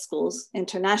schools,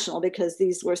 because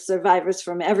these were survivors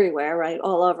from everywhere, right,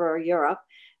 all over Europe,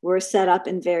 were set up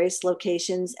in various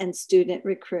locations, and student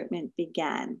recruitment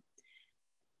began.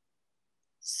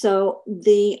 So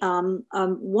the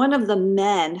one of the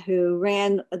men who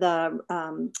ran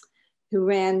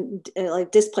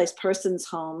like displaced persons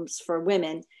homes for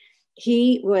women,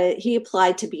 he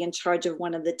applied to be in charge of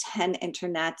one of the 10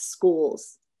 internat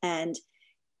schools, and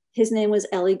His name was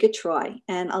Elie Getroy,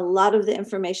 and a lot of the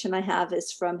information I have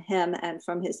is from him and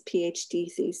from his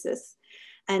PhD thesis.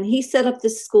 And he set up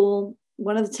this school,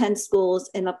 one of the 10 schools,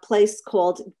 in a place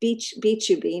called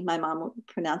Beechuby. My mom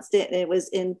pronounced it. It was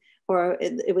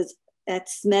it was at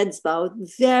Smedsbo,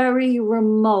 very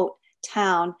remote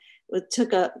town. It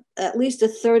took at least a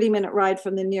 30-minute ride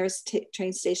from the nearest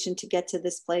train station to get to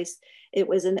this place. It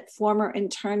was a former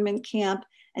internment camp.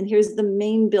 And here's the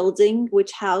main building,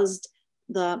 which housed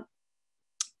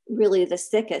really the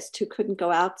sickest who couldn't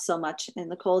go out so much in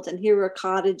the cold. And here were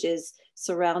cottages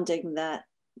surrounding the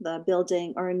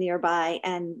building or nearby.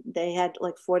 And they had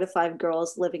like 4 to 5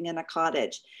 girls living in a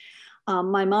cottage.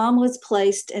 My mom was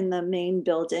placed in the main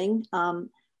building.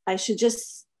 I should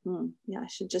just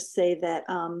say that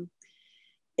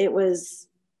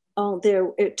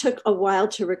it took a while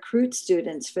to recruit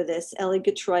students for this. Elie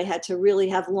Getroy had to really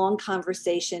have long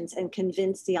conversations and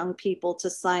convince young people to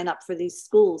sign up for these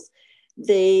schools.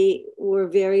 They were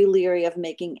very leery of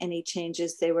making any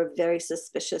changes. They were very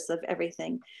suspicious of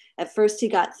everything. At first, he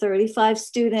got 35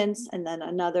 students and then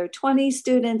another 20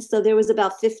 students. So there was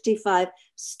about 55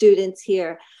 students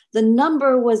here. The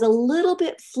number was a little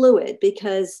bit fluid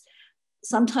because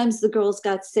sometimes the girls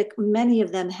got sick. Many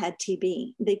of them had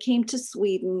TB. They came to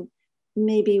Sweden,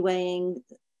 maybe weighing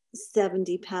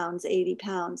 70 pounds, 80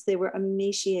 pounds. They were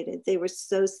emaciated. They were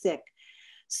so sick.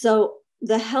 So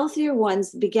the healthier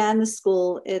ones began the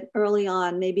school early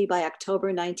on, maybe by October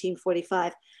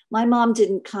 1945. My mom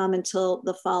didn't come until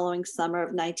the following summer of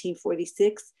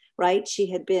 1946, right? She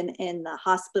had been in the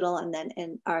hospital and then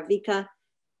in Arvika,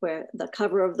 where the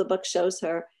cover of the book shows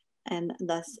her, and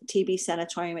the TB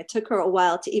sanatorium. It took her a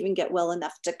while to even get well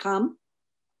enough to come.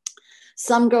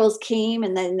 Some girls came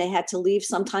and then they had to leave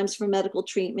sometimes for medical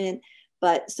treatment.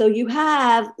 But so you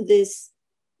have this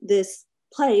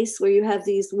place where you have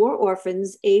these war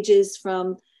orphans, ages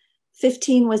from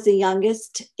 15 was the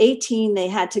youngest, 18 they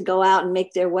had to go out and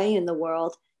make their way in the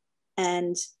world.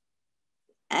 And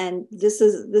this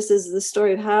is the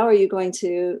story of how are you going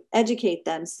to educate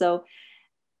them. So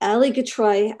Elie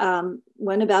Getroy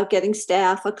went about getting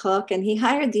staff, a cook, and he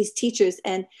hired these teachers.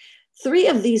 And 3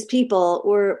 of these people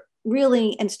were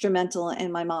really instrumental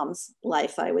in my mom's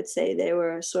life, I would say. They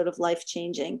were sort of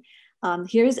life-changing.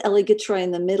 Here's Elie Getroy in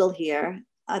the middle here.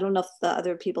 I don't know if the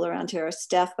other people around here are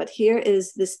staff, but here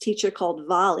is this teacher called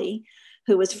Vali,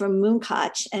 who was from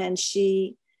Munkac, and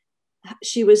she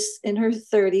was in her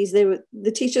 30s.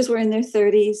 The teachers were in their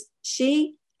 30s.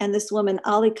 She and this woman,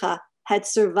 Alika, had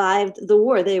survived the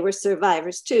war. They were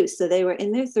survivors too. So they were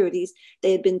in their 30s.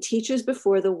 They had been teachers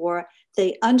before the war.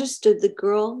 They understood the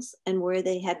girls and where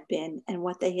they had been and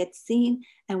what they had seen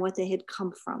and what they had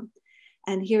come from.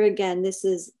 And here again, this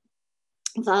is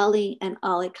Vali and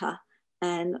Alika.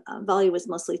 And Vali was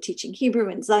mostly teaching Hebrew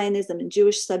and Zionism and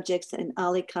Jewish subjects, and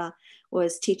Alika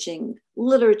was teaching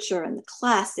literature and the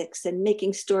classics and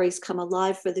making stories come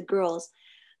alive for the girls.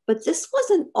 But this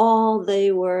wasn't all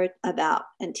they were about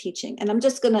and teaching. And I'm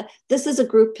just this is a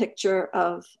group picture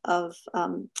of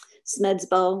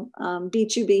Smedsbo,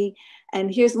 Beechuby.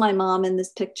 And here's my mom in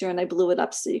this picture, and I blew it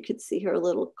up so you could see her a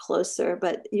little closer.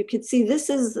 But you could see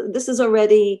this is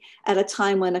already at a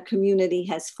time when a community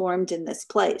has formed in this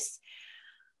place.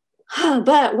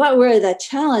 But what were the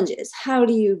challenges? How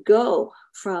do you go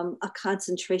from a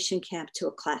concentration camp to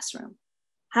a classroom?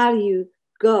 How do you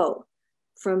go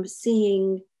from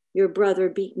seeing your brother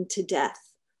beaten to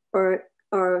death or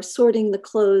sorting the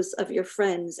clothes of your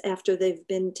friends after they've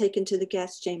been taken to the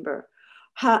gas chamber,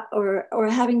 or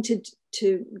having to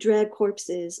drag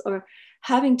corpses, or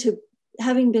having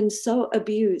been so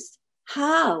abused?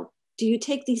 How do you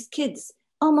take these kids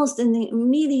almost in the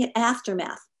immediate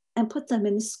aftermath and put them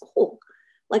in school?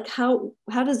 Like how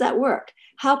does that work?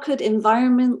 How could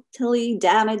environmentally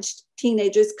damaged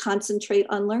teenagers concentrate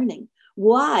on learning?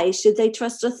 Why should they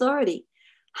trust authority?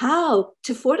 How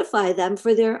to fortify them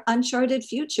for their uncharted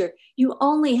future? You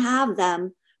only have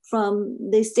them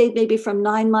they stayed maybe from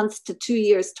 9 months to 2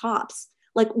 years tops.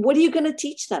 Like, what are you going to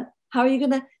teach them? How are you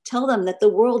going to tell them that the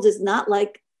world is not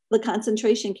like the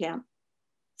concentration camp?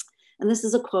 And this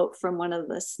is a quote from one of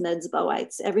the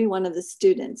Smedsboites. Every one of the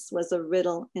students was a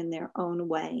riddle in their own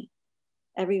way.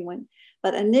 Everyone.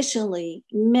 But initially,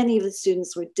 many of the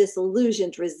students were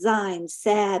disillusioned, resigned,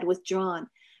 sad, withdrawn,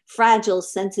 fragile,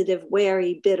 sensitive,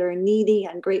 wary, bitter, needy,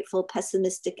 ungrateful,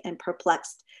 pessimistic, and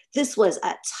perplexed. This was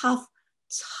a tough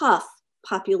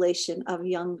population of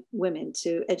young women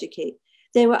to educate.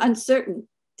 They were uncertain.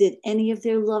 Did any of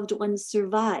their loved ones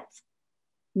survive?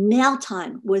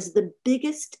 Mealtime was the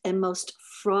biggest and most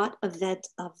fraught event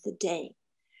of the day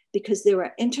because there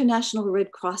were International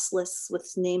Red Cross lists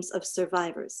with names of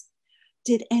survivors.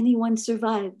 Did anyone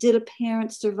survive? Did a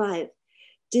parent survive?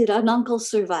 Did an uncle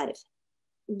survive?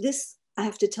 This, I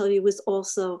have to tell you, was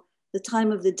also the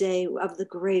time of the day of the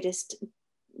greatest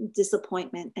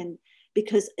disappointment. And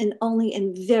because only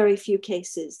in very few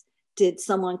cases did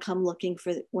someone come looking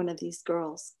for one of these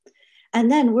girls. And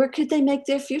then where could they make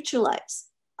their future lives?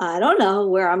 I don't know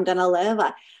where I'm going to live.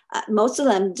 Most of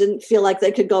them didn't feel like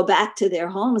they could go back to their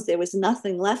homes. There was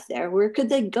nothing left there. Where could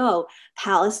they go?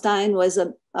 Palestine was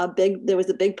there was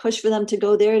a big push for them to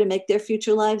go there to make their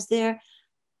future lives there.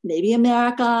 Maybe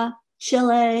America,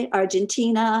 Chile,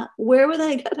 Argentina. Where were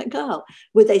they going to go?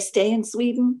 Would they stay in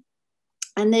Sweden?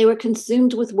 And they were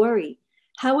consumed with worry.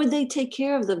 How would they take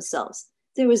care of themselves?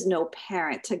 There was no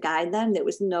parent to guide them. There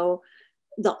was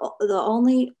the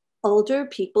only older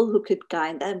people who could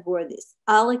guide them were these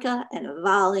Alika and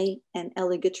Vali and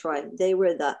Eligatroy. They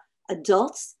were the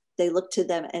adults. They looked to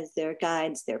them as their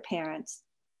guides, their parents.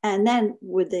 And then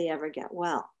would they ever get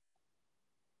well?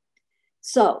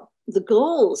 So the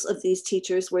goals of these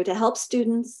teachers were to help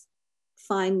students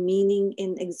find meaning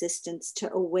in existence,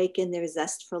 to awaken their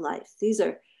zest for life. These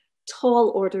are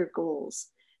tall order goals,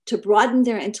 to broaden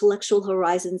their intellectual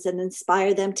horizons and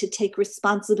inspire them to take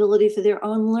responsibility for their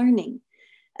own learning.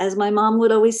 As my mom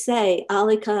would always say,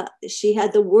 Alika, she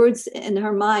had the words in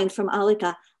her mind from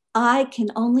Alika, I can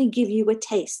only give you a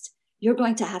taste. You're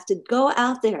going to have to go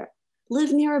out there,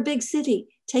 live near a big city,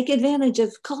 take advantage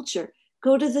of culture,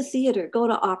 go to the theater, go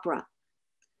to opera.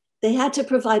 They had to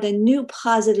provide a new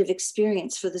positive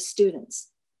experience for the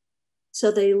students.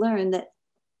 So they learn that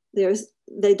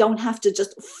they don't have to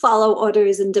just follow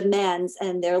orders and demands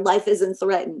and their life isn't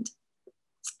threatened.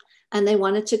 And they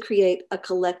wanted to create a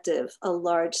collective, a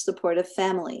large supportive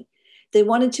family. They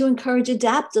wanted to encourage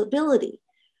adaptability.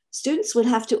 Students would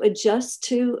have to adjust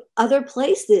to other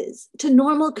places, to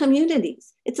normal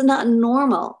communities. It's not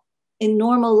normal in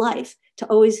normal life to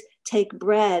always take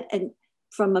bread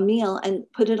from a meal and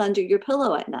put it under your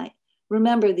pillow at night.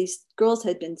 Remember, these girls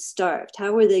had been starved.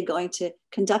 How were they going to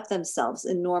conduct themselves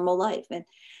in normal life? And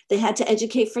they had to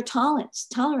educate for tolerance,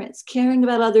 caring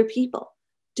about other people,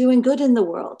 doing good in the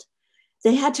world.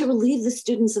 They had to relieve the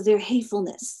students of their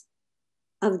hatefulness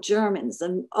of Germans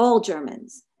and all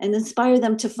Germans and inspire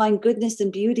them to find goodness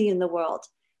and beauty in the world.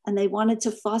 And they wanted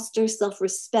to foster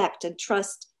self-respect and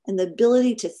trust and the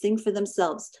ability to think for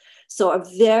themselves. So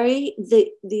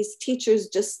these teachers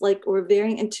just like were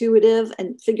very intuitive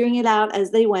and figuring it out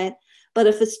as they went. But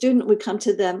if a student would come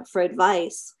to them for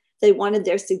advice, they wanted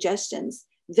their suggestions.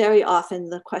 Very often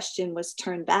the question was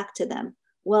turned back to them.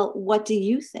 Well, what do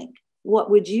you think?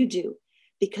 What would you do?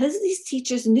 Because these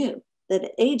teachers knew that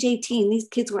at age 18, these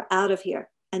kids were out of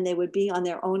here and they would be on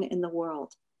their own in the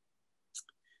world.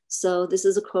 So this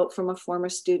is a quote from a former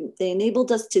student. They enabled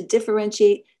us to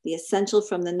differentiate the essential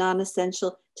from the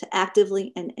non-essential, to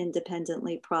actively and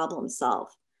independently problem solve.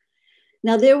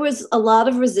 Now, there was a lot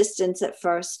of resistance at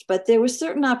first, but there were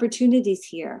certain opportunities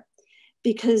here,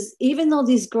 because even though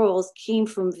these girls came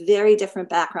from very different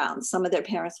backgrounds, some of their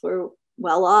parents were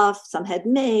well off, some had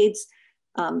maids,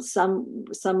 some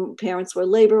parents were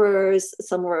laborers,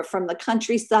 some were from the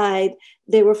countryside.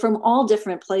 They were from all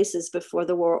different places before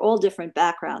the war, all different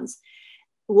backgrounds.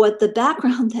 What the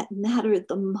background that mattered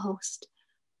the most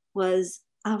was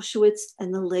Auschwitz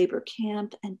and the labor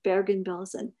camp and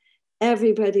Bergen-Belsen.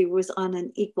 Everybody was on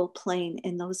an equal plane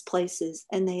in those places,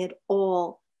 and they had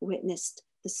all witnessed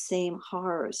the same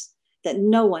horrors that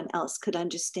no one else could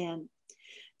understand.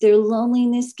 Their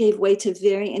loneliness gave way to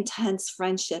very intense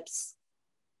friendships.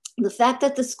 The fact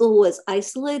that the school was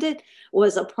isolated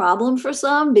was a problem for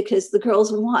some because the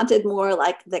girls wanted more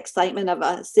like the excitement of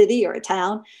a city or a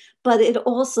town, but it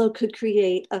also could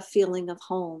create a feeling of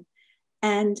home.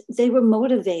 And they were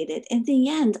motivated. In the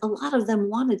end, a lot of them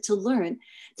wanted to learn.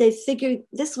 They figured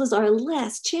this was our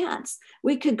last chance.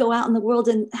 We could go out in the world,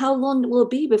 and how long will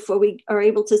it be before we are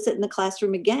able to sit in the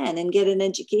classroom again and get an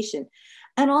education?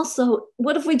 And also,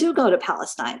 what if we do go to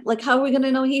Palestine? Like, how are we going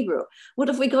to know Hebrew? What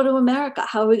if we go to America?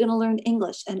 How are we going to learn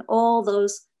English? And all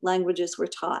those languages were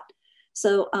taught.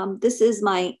 So this is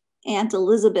my Aunt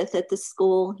Elizabeth at the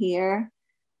school here.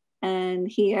 And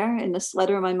here in the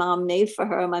sweater my mom made for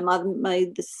her. My mom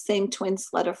made the same twin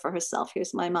sweater for herself.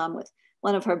 Here's my mom with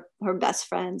one of her best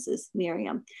friends is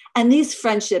Miriam. And these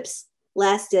friendships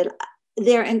lasted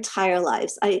their entire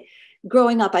lives.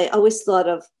 Growing up, I always thought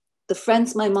of the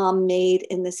friends my mom made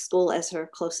in this school as her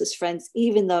closest friends,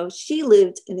 even though she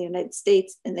lived in the United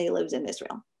States and they lived in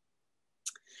Israel.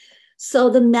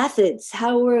 So the methods,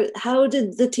 how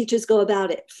did the teachers go about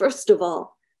it? First of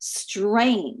all,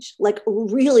 strange, like a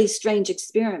really strange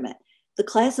experiment. The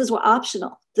classes were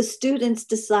optional. The students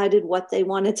decided what they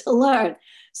wanted to learn.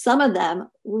 Some of them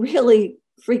really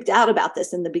freaked out about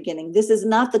this in the beginning. This is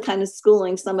not the kind of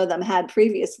schooling some of them had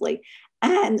previously.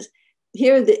 And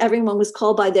here everyone was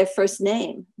called by their first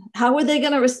name. How were they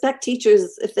going to respect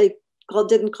teachers if they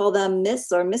didn't call them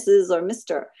Miss or Mrs. or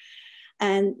Mr.?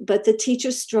 But the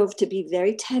teachers strove to be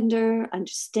very tender,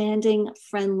 understanding,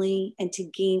 friendly, and to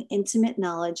gain intimate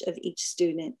knowledge of each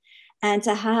student, and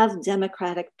to have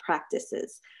democratic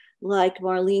practices. Like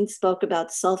Marlene spoke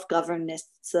about self-governance,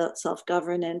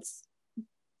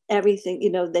 everything,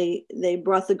 they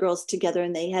brought the girls together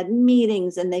and they had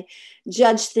meetings and they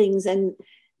judged things and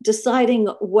deciding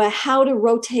how to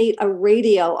rotate a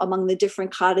radio among the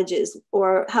different cottages,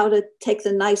 or how to take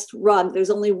the nice rug.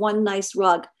 There's only one nice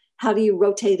rug. How do you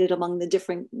rotate it among the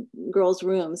different girls'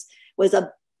 rooms? Was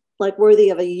worthy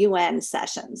of a UN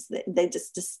sessions. They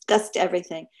just discussed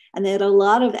everything. And they had a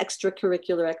lot of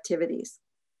extracurricular activities.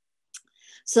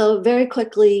 So very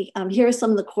quickly, here are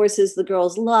some of the courses the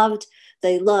girls loved.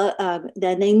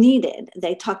 That they needed.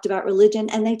 They talked about religion,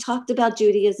 and they talked about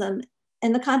Judaism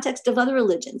in the context of other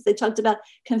religions. They talked about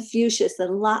Confucius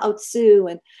and Lao Tzu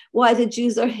and why the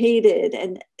Jews are hated.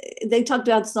 And they talked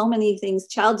about so many things.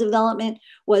 Child development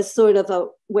was sort of a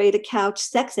way to couch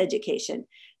sex education.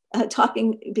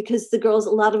 Because a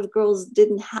lot of girls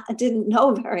didn't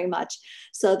know very much.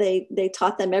 So they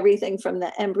taught them everything from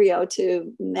the embryo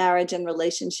to marriage and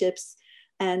relationships.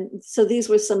 And so these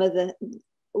were some of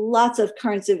lots of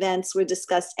current events were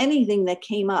discussed. Anything that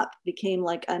came up became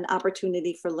like an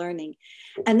opportunity for learning.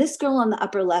 And this girl on the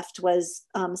upper left was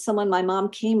someone my mom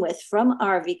came with from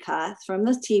Arvika, from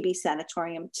the TB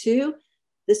sanatorium, to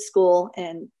the school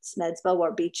in Smedsbo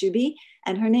or Bechubi,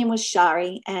 and her name was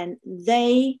Shari. And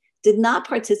they did not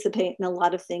participate in a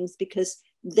lot of things because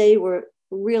they were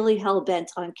really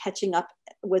hell-bent on catching up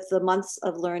with the months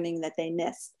of learning that they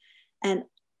missed. And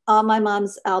on my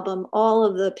mom's album, all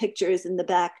of the pictures in the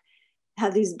back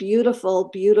have these beautiful,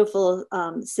 beautiful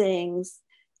sayings,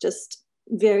 just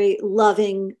very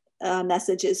loving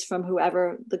messages from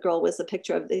whoever the girl was a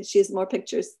picture of. She has more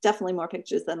pictures, definitely more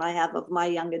pictures than I have of my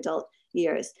young adult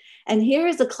years. And here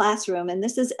is a classroom, and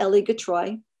this is Ellie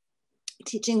Gatroy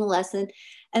teaching a lesson.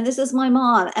 And this is my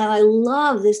mom. And I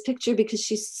love this picture because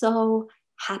she's so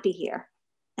happy here.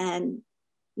 And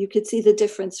you could see the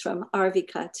difference from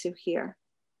Arvika to here,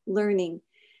 learning.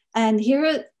 And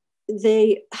here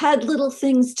they had little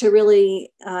things to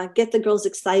really get the girls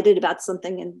excited about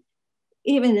something. And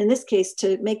even in this case,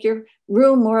 to make your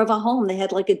room more of a home, they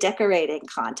had like a decorating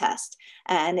contest.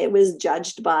 And it was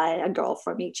judged by a girl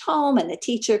from each home and a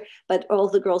teacher, but all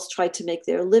the girls tried to make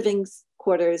their living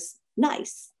quarters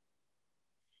nice.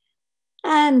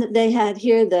 And they had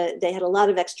they had a lot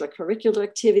of extracurricular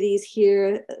activities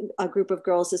here. A group of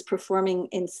girls is performing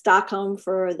in Stockholm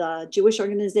for the Jewish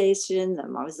organization, the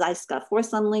Mosaiska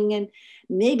Forsamlingen.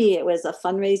 Maybe it was a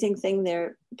fundraising thing.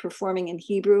 They're performing in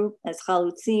Hebrew as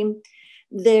chalutzim.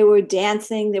 They were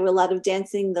dancing. There were a lot of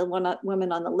dancing. The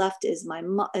woman on the left is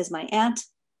my aunt.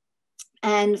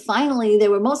 And finally, they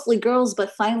were mostly girls,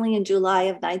 but finally in July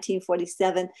of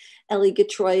 1947, Ellie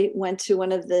Gatroy went to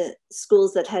one of the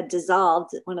schools that had dissolved,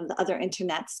 one of the other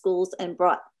internat schools, and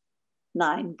brought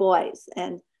 9 boys.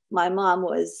 And my mom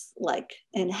was like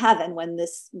in heaven when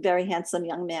this very handsome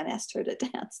young man asked her to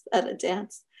dance at a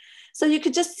dance. So you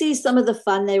could just see some of the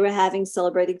fun they were having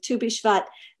celebrating Tu B'Shvat.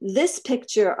 This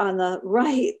picture on the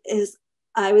right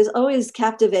I was always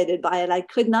captivated by it. I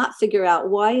could not figure out,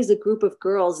 why is a group of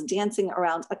girls dancing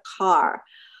around a car?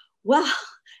 Well,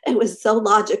 it was so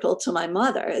logical to my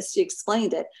mother as she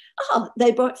explained it. Oh,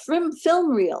 they brought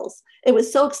film reels. It was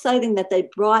so exciting that they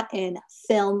brought in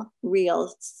film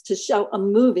reels to show a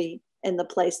movie in the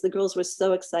place. The girls were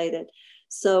so excited.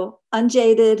 So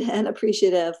unjaded and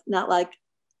appreciative, not like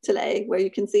today where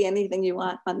you can see anything you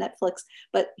want on Netflix,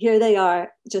 but here they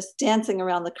are just dancing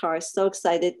around the car, so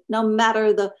excited, no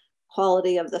matter the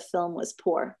quality of the film was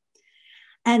poor.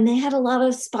 And they had a lot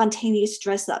of spontaneous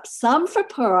dress ups, some for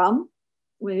Purim.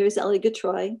 Well, here's Ellie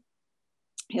Gatroy,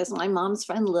 here's my mom's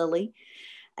friend Lily,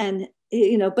 and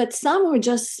but some were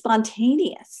just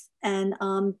spontaneous. And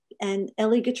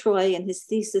Ellie Gatroy in his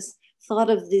thesis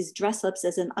thought of these dress ups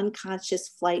as an unconscious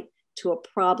flight to a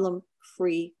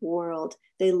problem-free world.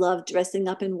 They loved dressing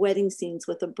up in wedding scenes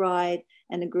with a bride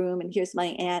and a groom. And here's my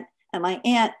aunt. And my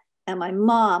aunt and my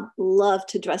mom loved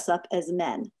to dress up as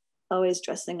men, always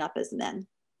dressing up as men.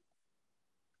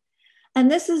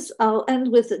 And I'll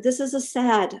end with it. This is a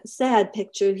sad, sad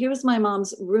picture. Here was my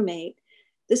mom's roommate.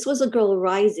 This was a girl,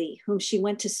 Risey, whom she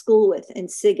went to school with in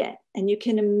Siget. And you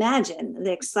can imagine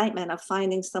the excitement of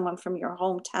finding someone from your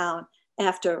hometown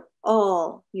after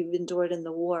all you've endured in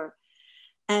the war.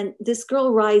 And this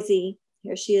girl, Risey,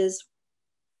 here she is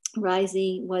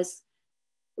Risey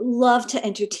loved to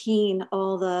entertain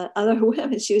all the other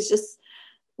women. She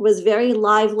was very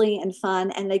lively and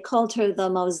fun, and they called her the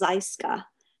Mosaiska,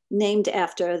 named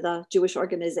after the Jewish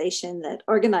organization that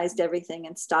organized everything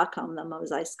in Stockholm, the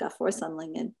Mosaiska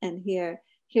Församlingen. And here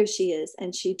she is.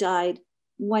 And she died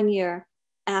 1 year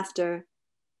after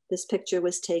this picture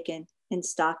was taken in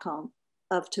Stockholm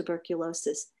of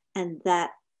tuberculosis. And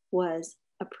that was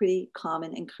a pretty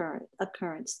common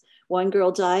occurrence. One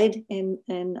girl died in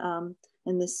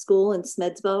this school in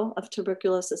Smedsbo of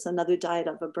tuberculosis. Another died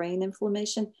of a brain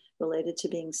inflammation related to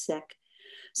being sick.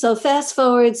 So fast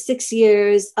forward 6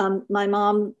 years, my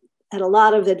mom had a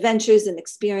lot of adventures and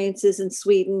experiences in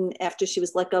Sweden after she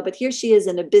was let go. But here she is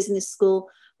in a business school,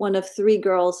 one of 3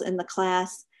 girls in the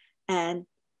class. And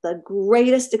the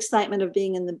greatest excitement of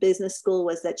being in the business school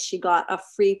was that she got a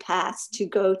free pass to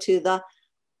go to the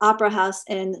Opera House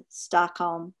in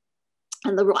Stockholm,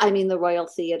 and the Royal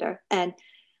Theater. And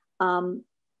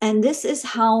this is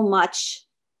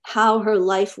how her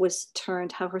life was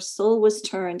turned, how her soul was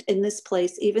turned in this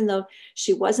place. Even though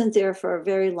she wasn't there for a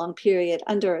very long period,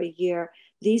 under a year,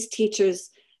 these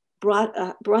teachers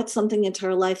brought something into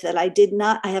her life that I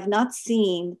have not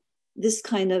seen this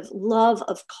kind of love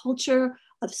of culture,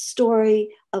 of story,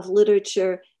 of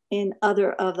literature in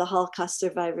other of the Holocaust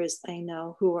survivors I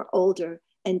know who are older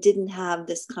and didn't have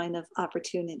this kind of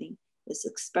opportunity, this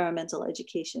experimental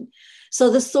education. So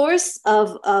the source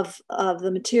of the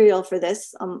material for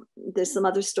this, there's some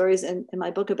other stories in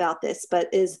my book about this,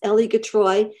 but is Eli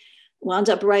Getroy wound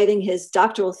up writing his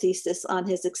doctoral thesis on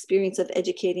his experience of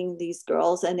educating these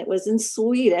girls. And it was in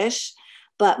Swedish,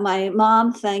 but my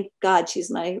mom, thank God, she's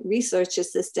my research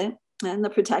assistant and the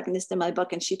protagonist in my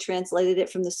book, and she translated it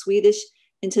from the Swedish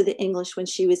into the English when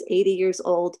she was 80 years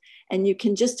old. And you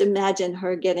can just imagine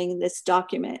her getting this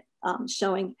document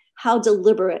showing how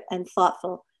deliberate and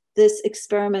thoughtful this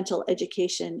experimental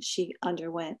education she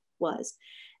underwent was.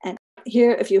 And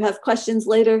here, if you have questions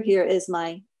later, here is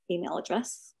my email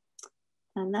address.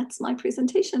 And that's my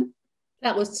presentation.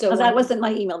 That was so that wasn't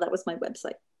my email, that was my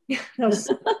website. That was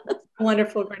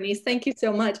wonderful, Bernice. Thank you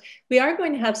so much. We are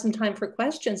going to have some time for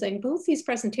questions. And both these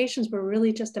presentations were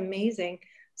really just amazing,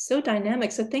 so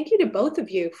dynamic. So thank you to both of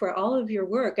you for all of your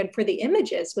work and for the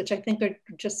images, which I think are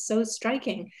just so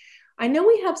striking. I know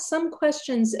we have some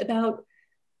questions about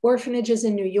orphanages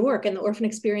in New York and the orphan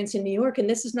experience in New York. And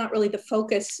this is not really the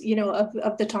focus,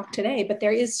 of the talk today, but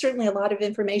there is certainly a lot of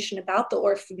information about the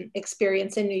orphan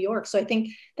experience in New York. So I think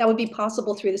that would be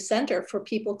possible through the center for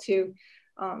people to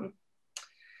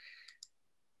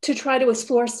try to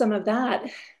explore some of that.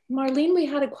 Marlene, we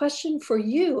had a question for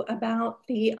you about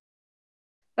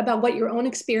what your own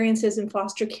experiences in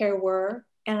foster care were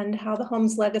and how the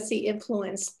home's legacy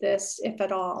influenced this, if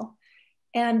at all.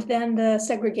 And then the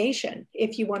segregation,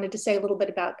 if you wanted to say a little bit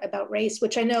about race,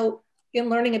 which I know in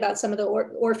learning about some of the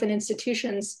orphan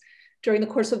institutions during the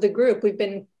course of the group, we've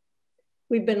been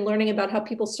learning about how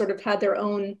people sort of had their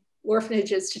own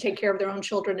orphanages to take care of their own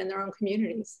children in their own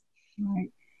communities.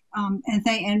 Right.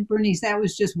 And Bernice, that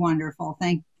was just wonderful.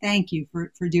 Thank you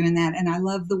for doing that. And I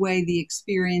love the way the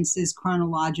experiences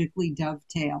chronologically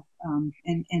dovetail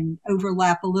and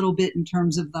overlap a little bit in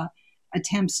terms of the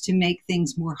attempts to make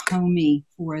things more homey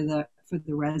for the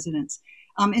residents.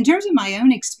 In terms of my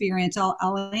own experience,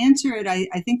 I'll answer it.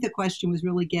 I think the question was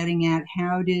really getting at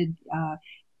how did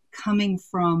coming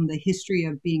from the history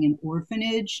of being an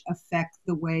orphanage affect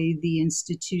the way the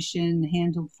institution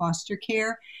handled foster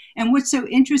care. And what's so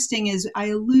interesting is I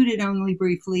alluded only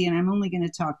briefly, and I'm only going to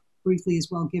talk briefly as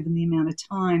well, given the amount of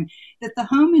time, that the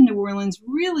home in New Orleans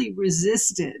really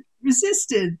resisted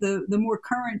the more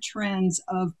current trends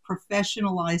of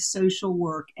professionalized social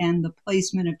work and the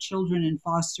placement of children in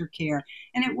foster care.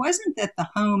 And it wasn't that the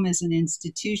home as an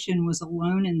institution was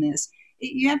alone in this.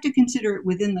 You have to consider it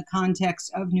within the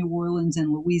context of New Orleans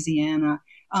and Louisiana.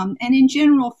 And in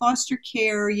general, foster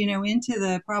care, into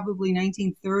the probably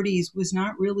 1930s was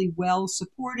not really well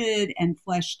supported and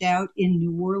fleshed out in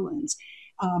New Orleans.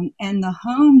 And the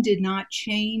home did not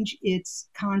change its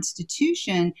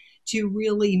constitution to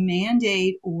really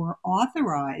mandate or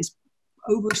authorize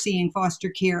overseeing foster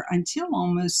care until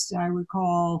almost, I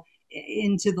recall,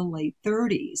 into the late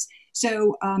 30s.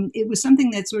 So it was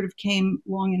something that sort of came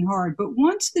long and hard. But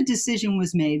once the decision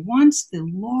was made, once the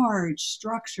large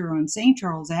structure on St.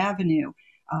 Charles Avenue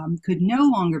could no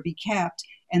longer be kept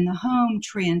and the home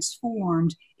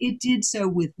transformed, it did so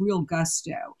with real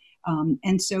gusto.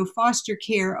 And so foster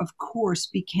care, of course,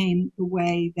 became the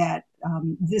way that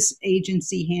this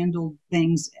agency handled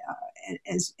things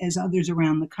as others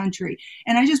around the country.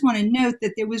 And I just want to note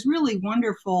that there was really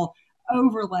wonderful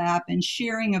overlap and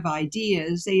sharing of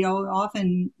ideas. They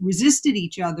often resisted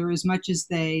each other as much as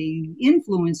they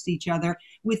influenced each other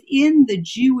within the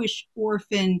Jewish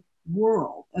orphan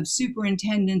world of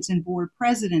superintendents and board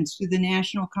presidents through the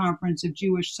National Conference of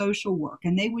Jewish Social Work.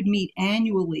 And they would meet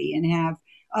annually and have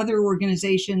other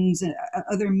organizations,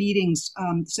 other meetings.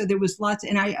 So there was lots,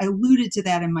 and I alluded to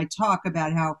that in my talk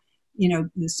about how,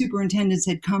 the superintendents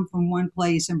had come from one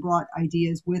place and brought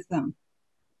ideas with them.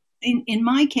 In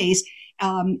my case,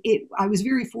 I was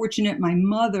very fortunate. My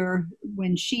mother,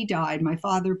 when she died, my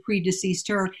father predeceased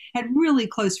her, had really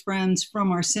close friends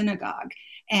from our synagogue.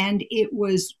 And it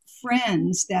was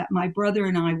friends that my brother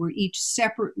and I were each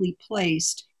separately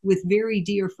placed with very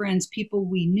dear friends, people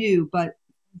we knew, but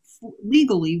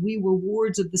legally we were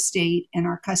wards of the state and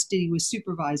our custody was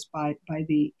supervised by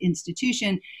the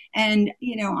institution. And,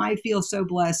 I feel so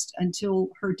blessed. Until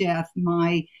her death,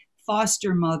 my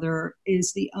foster mother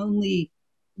is the only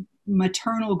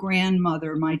maternal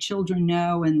grandmother my children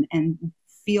know and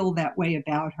feel that way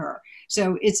about her.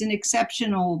 So it's an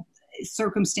exceptional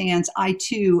circumstance. I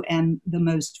too am the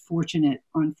most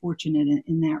unfortunate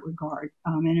in that regard,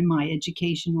 and in my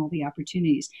education, all the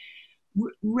opportunities.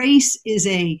 Race is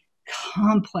a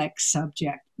complex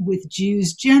subject with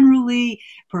Jews generally,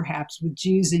 perhaps with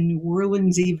Jews in New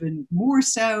Orleans even more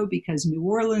so, because New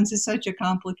Orleans is such a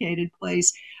complicated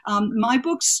place. My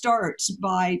book starts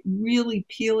by really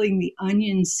peeling the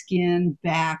onion skin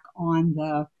back on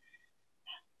the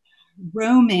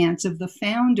romance of the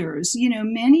founders.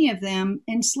 Many of them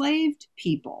enslaved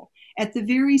people at the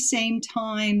very same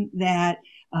time that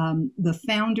the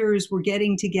founders were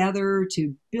getting together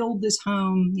to build this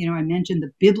home. I mentioned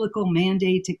the biblical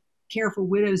mandate to care for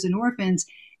widows and orphans.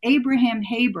 Abraham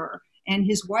Haber and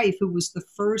his wife, who was the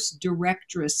first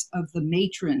directress of the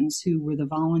matrons, who were the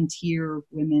volunteer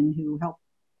women who helped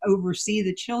oversee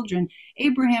the children,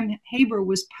 Abraham Haber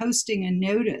was posting a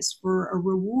notice for a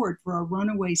reward for a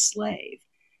runaway slave,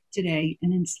 today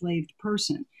an enslaved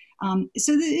person.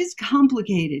 So it's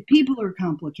complicated. People are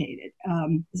complicated.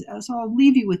 So I'll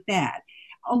leave you with that.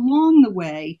 Along the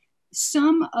way,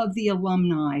 some of the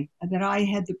alumni that I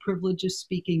had the privilege of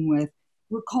speaking with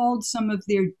recalled some of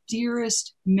their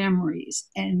dearest memories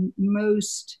and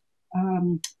most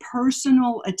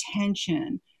personal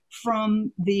attention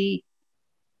from the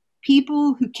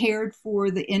people who cared for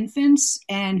the infants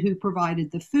and who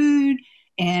provided the food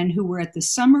and who were at the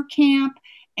summer camp,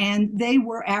 and they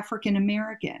were African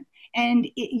American. And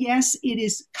yes, it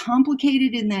is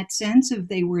complicated in that sense of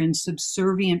they were in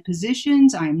subservient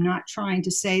positions. I'm not trying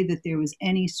to say that there was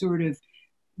any sort of,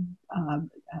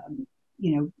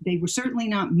 they were certainly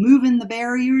not moving the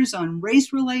barriers on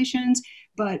race relations,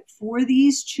 but for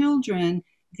these children,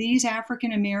 these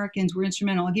African Americans were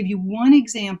instrumental. I'll give you one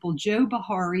example. Joe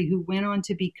Bahari, who went on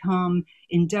to become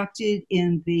inducted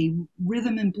in the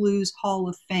Rhythm and Blues Hall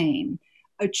of Fame,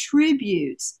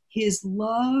 attributes his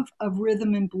love of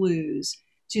rhythm and blues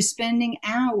to spending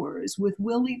hours with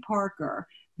Willie Parker,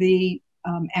 the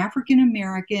African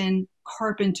American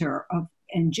carpenter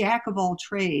and jack of all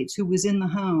trades, who was in the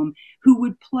home, who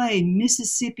would play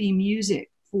Mississippi music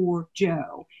for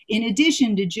Joe, in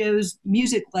addition to Joe's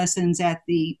music lessons at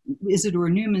the Isidore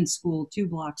Newman School 2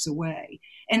 blocks away.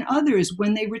 And others,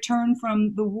 when they returned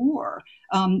from the war,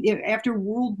 after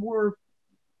World War,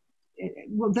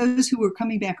 well, those who were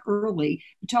coming back early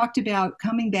talked about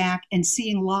coming back and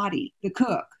seeing Lottie, the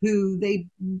cook, who they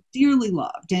dearly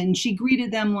loved, and she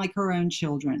greeted them like her own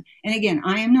children. And again,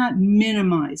 I am not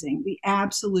minimizing the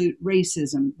absolute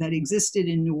racism that existed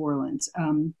in New Orleans,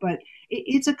 but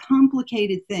it's a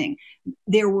complicated thing.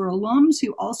 There were alums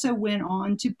who also went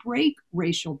on to break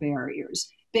racial barriers.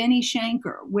 Benny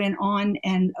Shanker went on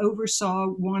and oversaw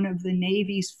one of the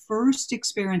Navy's first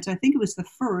experiments. I think it was the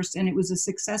first, and it was a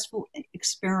successful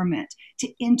experiment to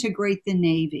integrate the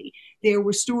Navy. There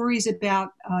were stories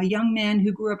about young men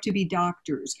who grew up to be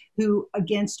doctors, who,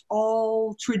 against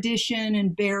all tradition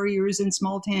and barriers in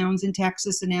small towns in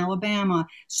Texas and Alabama,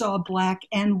 saw Black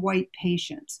and white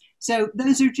patients. So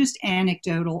those are just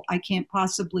anecdotal. I can't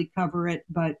possibly cover it,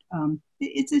 but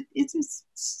it's a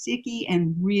sticky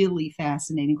and really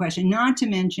fascinating question, not to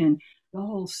mention the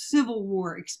whole Civil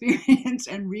War experience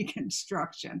and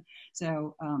Reconstruction.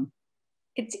 So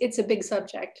it's a big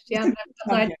subject. Yeah, I'm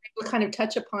glad we'll kind of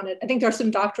touch upon it. I think there are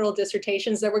some doctoral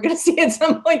dissertations that we're going to see at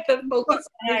some point that focus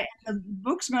on it. The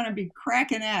book's going to be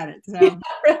cracking at it. So. Yeah,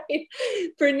 right.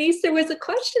 Bernice, there was a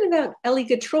question about Elie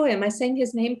Gatroy. Am I saying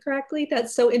his name correctly?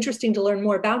 That's so interesting to learn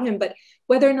more about him, but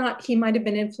whether or not he might have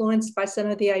been influenced by some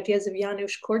of the ideas of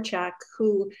Janusz Korczak,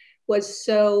 who was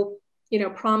so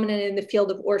prominent in the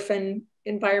field of orphan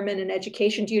environment and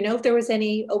education. Do you know if there was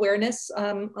any awareness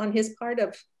on his part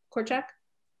of Korczak?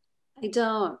 I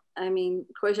don't. I mean,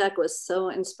 Korczak was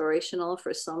so inspirational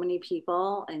for so many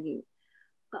people, and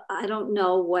I don't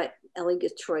know what Ellie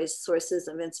Getroy's sources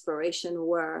of inspiration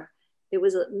were. It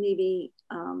was maybe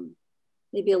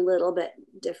a little bit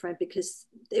different because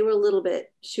they were a little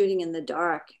bit shooting in the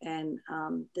dark, and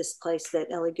this place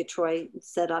that Ellie Getroy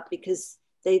set up, because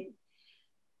it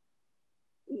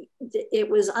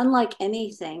was unlike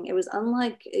anything. It was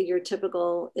unlike your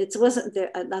typical, it wasn't there,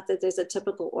 not that there's a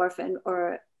typical orphan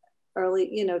or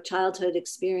early, childhood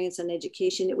experience and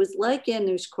education. It was like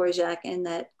Janusz Korczak, in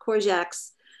that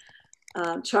Korczak's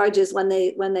charges, when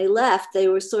they left, they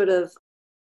were sort of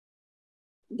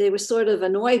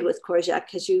annoyed with Korczak,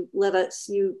 because you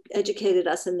educated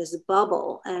us in this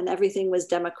bubble, and everything was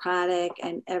democratic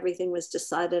and everything was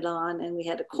decided on, and we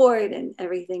had a court, and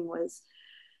everything was,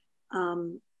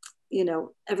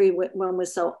 everyone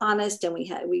was so honest, and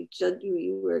we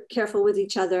were careful with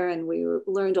each other, and we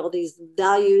learned all these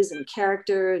values and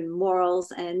character and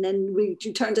morals, and then you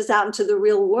turned us out into the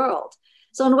real world.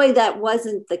 So in a way, that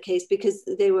wasn't the case, because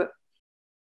they were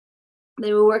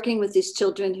working with these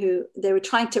children who they were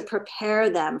trying to prepare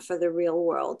them for the real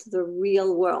world,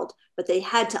 but they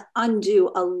had to undo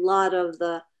a lot of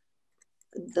the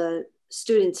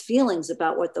students' feelings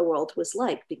about what the world was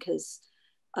like, because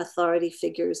authority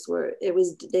figures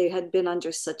they had been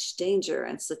under such danger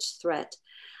and such threat.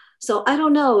 So I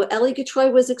don't know, Ellie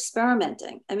Getroy was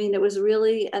experimenting. I mean, it was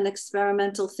really an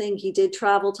experimental thing. He did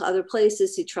travel to other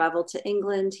places. He traveled to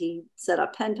England. He set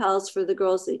up pen pals for the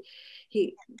girls.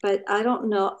 But I don't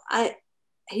know.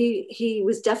 He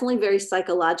was definitely very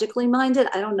psychologically minded.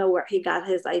 I don't know where he got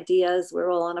his ideas.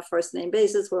 We're all on a first name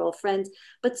basis. We're all friends.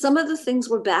 But some of the things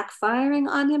were backfiring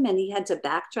on him, and he had to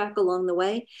backtrack along the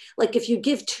way. Like, if you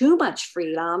give too much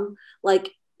freedom,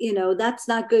 that's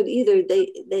not good either.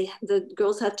 The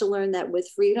girls have to learn that with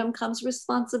freedom comes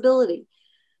responsibility.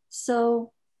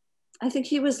 So I think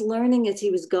he was learning as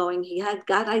he was going. He had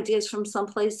got ideas from some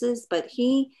places, but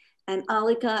he and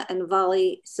Alika and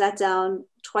Vali sat down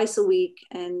twice a week,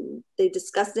 and they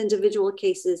discussed individual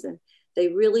cases, and they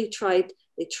really tried.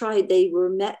 They were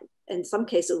met in some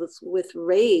cases with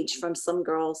rage from some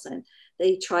girls, and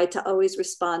they tried to always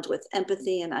respond with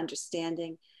empathy and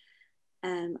understanding.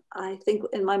 And I think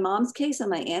in my mom's case and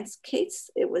my aunt's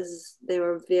case, they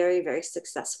were very, very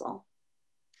successful.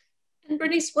 And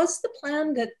Bernice, was the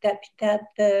plan that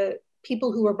the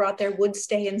people who were brought there would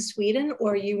stay in Sweden?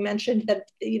 Or you mentioned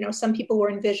that, some people were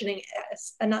envisioning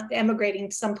emigrating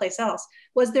someplace else.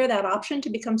 Was there that option to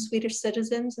become Swedish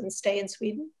citizens and stay in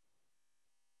Sweden?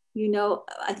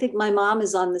 I think my mom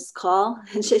is on this call,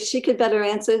 and she could better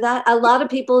answer that. A lot of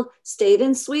people stayed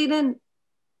in Sweden.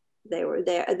 They were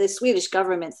there. The Swedish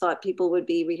government thought people would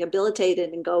be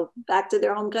rehabilitated and go back to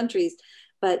their home countries.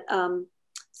 But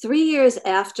 3 years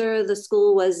after the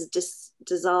school was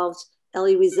dissolved,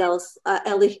 Ellie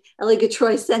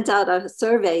Getroy sent out a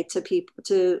survey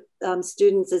to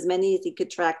students, as many as he could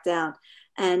track down,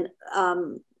 and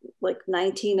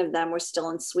 19 of them were still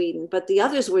in Sweden, but the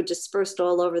others were dispersed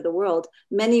all over the world.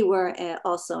 Many were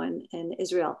also in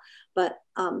Israel. But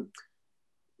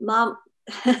Mom,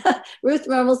 Ruth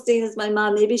Mermelstein is my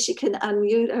mom. Maybe she can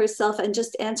unmute herself and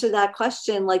just answer that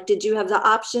question. Did you have the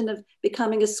option of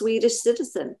becoming a Swedish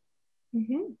citizen?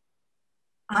 Mm-hmm.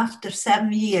 After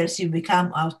 7 years, you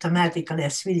become automatically a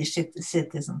Swedish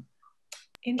citizen.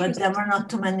 But there were not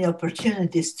too many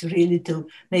opportunities to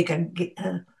make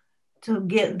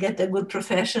get a good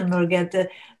profession or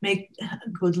make a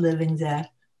good living there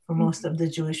for most of the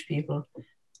Jewish people.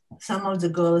 Some of the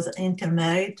girls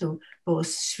intermarried to both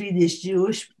Swedish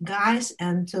Jewish guys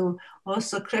and to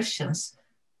also Christians,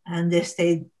 and they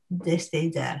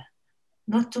stayed there.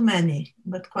 Not too many,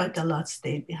 but quite a lot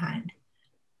stayed behind.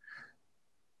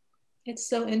 It's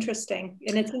so interesting.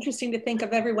 And it's interesting to think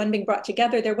of everyone being brought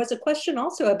together. There was a question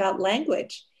also about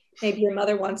language. Maybe your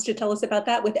mother wants to tell us about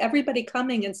that. With everybody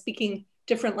coming and speaking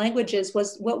different languages,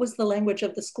 what was the language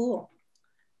of the school?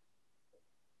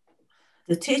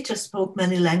 The teachers spoke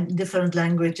many different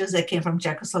languages. They came from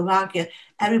Czechoslovakia.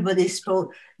 Everybody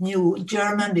knew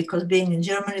German, because being in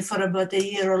Germany for about a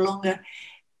year or longer.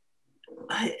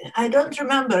 I don't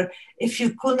remember. If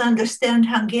you couldn't understand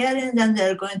Hungarian, then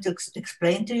they're going to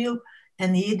explain to you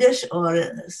in Yiddish, or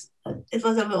it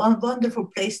was a wonderful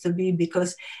place to be,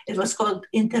 because it was called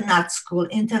internat school,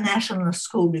 international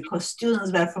school, because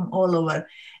students were from all over.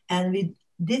 And we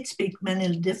did speak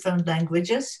many different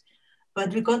languages,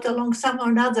 but we got along somehow or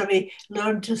another. We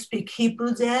learned to speak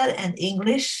Hebrew there and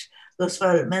English. Those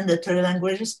were mandatory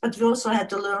languages, but we also had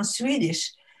to learn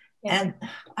Swedish. And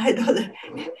I know that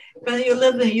When you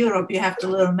live in Europe, you have to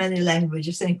learn many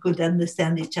languages and could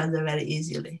understand each other very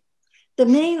easily. The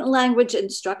main language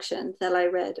instruction that I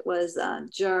read was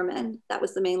German. That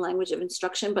was the main language of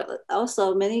instruction, but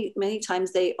also many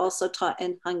times they also taught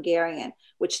in Hungarian,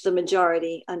 which the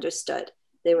majority understood.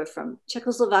 They were from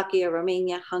Czechoslovakia,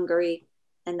 Romania, Hungary,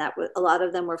 and that was, a lot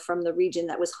of them were from the region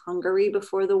that was Hungary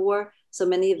before the war. So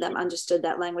many of them understood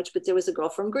that language, but there was a girl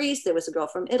from Greece, there was a girl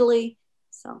from Italy.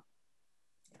 So.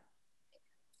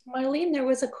 Marlene, there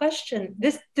was a question.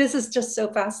 This is just so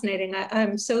fascinating.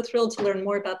 I'm so thrilled to learn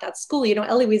more about that school. You know,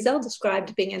 Elie Wiesel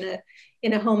described being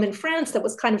in a home in France that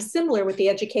was kind of similar with the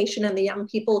education and the young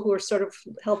people who were sort of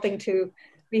helping to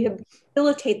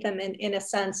rehabilitate them in a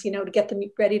sense, you know, to get them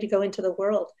ready to go into the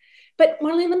world. But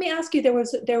Marlene, let me ask you,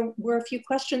 there were a few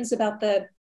questions about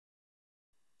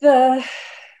you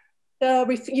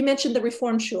mentioned the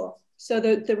Reform Shul. So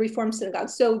the Reform synagogue.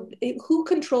 So who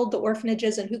controlled the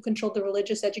orphanages and who controlled the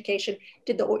religious education?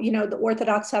 Did the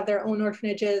Orthodox have their own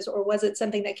orphanages, or was it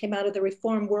something that came out of the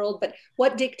Reform world? But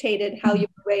what dictated how you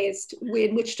were raised,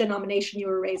 in which denomination you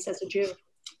were raised as a Jew?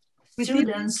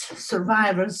 Students,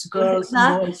 survivors, girls,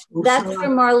 boys. That's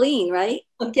from Marlene, right?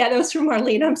 Yeah, that was from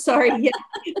Marlene. I'm sorry. Yeah.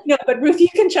 No, but Ruth, you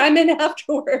can chime in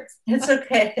afterwards. It's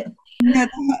okay. No,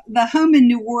 the home in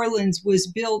New Orleans was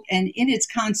built and in its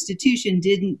constitution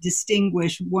didn't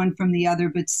distinguish one from the other,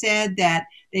 but said that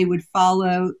they would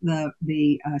follow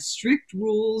the strict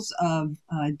rules of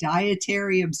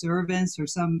dietary observance or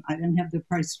some, I don't have the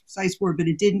precise word, but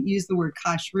it didn't use the word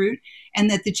kashrut, and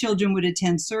that the children would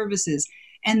attend services.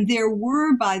 And there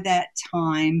were by that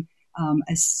time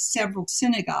several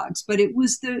synagogues, but it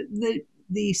was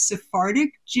the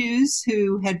Sephardic Jews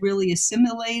who had really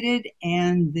assimilated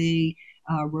and the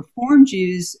Reform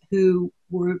Jews who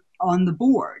were on the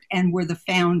board and were the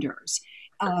founders.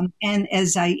 And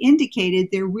as I indicated,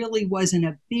 there really wasn't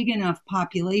a big enough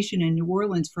population in New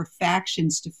Orleans for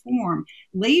factions to form.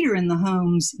 Later in the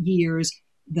Home's years,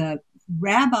 the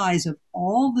rabbis of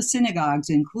all the synagogues,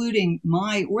 including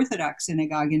my Orthodox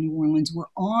synagogue in New Orleans, were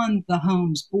on the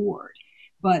Home's board.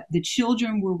 But the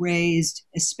children were raised,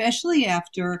 especially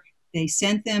after they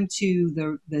sent them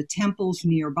to the temples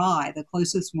nearby. The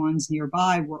closest ones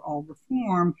nearby were all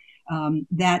Reform.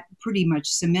 That pretty much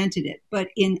cemented it. But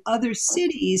in other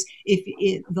cities,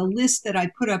 the list that I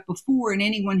put up before, and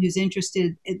anyone who's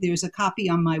interested, there's a copy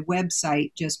on my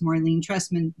website, just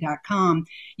marlenetressman.com.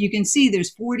 You can see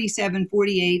there's 47,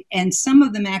 48, and some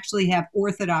of them actually have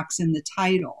Orthodox in the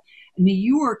title. New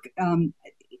York,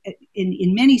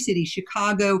 in many cities,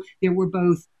 Chicago, there were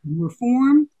both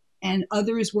Reform and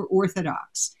others were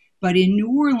Orthodox. But in New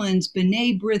Orleans,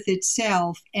 B'nai B'rith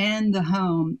itself and the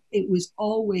Home, it was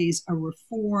always a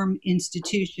Reform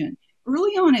institution.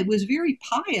 Early on, it was very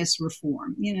pious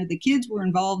Reform. You know, the kids were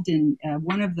involved in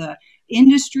one of the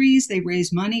industries they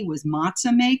raised money was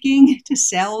matzah making to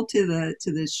sell to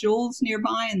the shuls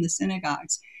nearby and the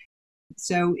synagogues.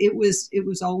 So it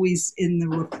was always in the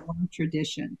Reform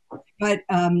tradition. But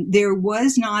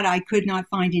I could not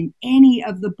find in any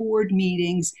of the board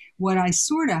meetings what I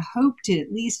sort of hoped to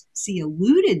at least see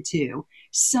alluded to,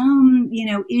 some,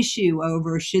 issue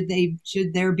over should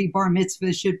there be bar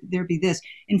mitzvahs, should there be this.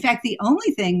 In fact, the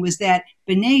only thing was that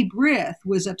B'nai B'rith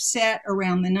was upset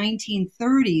around the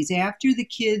 1930s after the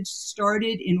kids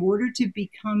started, in order to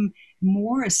become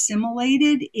more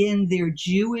assimilated in their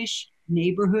Jewish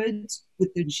neighborhoods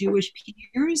with the Jewish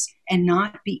peers and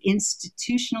not be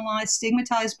institutionalized,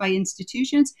 stigmatized by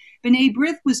institutions. B'nai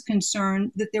B'rith was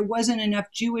concerned that there wasn't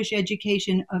enough Jewish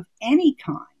education of any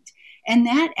kind. And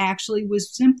that actually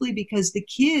was simply because the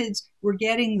kids were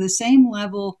getting the same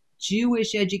level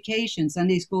Jewish education,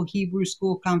 Sunday school, Hebrew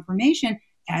school, confirmation,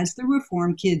 as the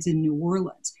Reform kids in New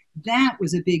Orleans. That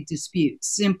was a big dispute,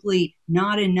 simply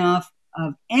not enough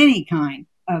of any kind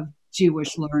of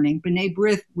Jewish learning. B'nai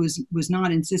B'rith was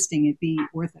not insisting it be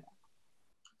Orthodox.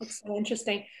 That's so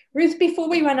interesting. Ruth, before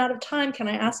we run out of time, can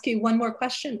I ask you one more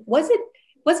question? Was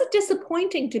it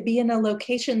disappointing to be in a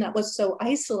location that was so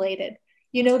isolated?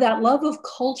 That love of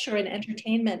culture and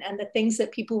entertainment and the things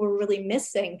that people were really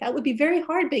missing. That would be very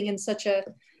hard being in such a...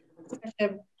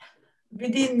 We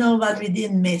didn't know what we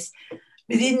didn't miss.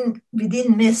 We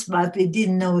didn't miss what we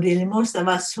didn't know, really. Most of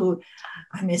us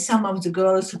some of the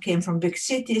girls who came from big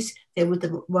cities, they would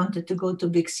have wanted to go to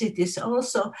big cities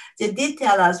also. They did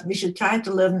tell us we should try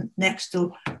to live next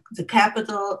to the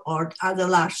capital or other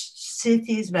large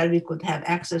cities where we could have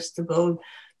access to go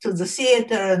to the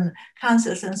theater and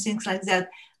concerts and things like that.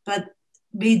 But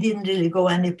we didn't really go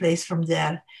any place from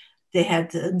there. They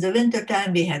had, in the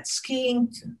wintertime, we had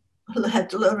skiing. We had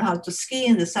to learn how to ski.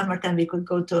 In the summertime, we could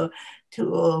go to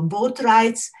boat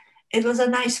rides. It was a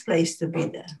nice place to be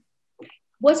there.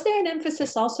 Was there an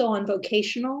emphasis also on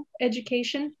vocational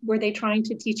education? Were they trying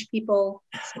to teach people?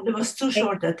 It was too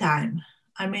short a time.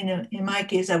 I mean, in my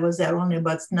case, I was there only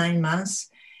about 9 months,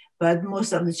 but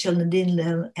most of the children didn't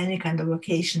learn any kind of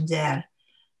vocation there.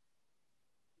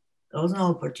 There was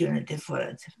no opportunity for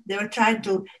it. They were trying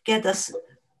to get us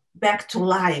back to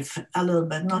life a little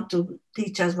bit, not to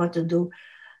teach us what to do.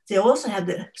 They also had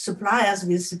to supply us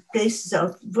with places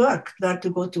of work, where to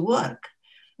go to work.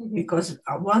 Mm-hmm. Because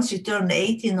once you turn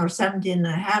 18 or 17 and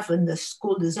a half and the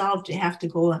school dissolved, you have to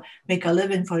go and make a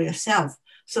living for yourself.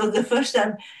 So the first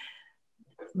time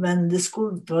when the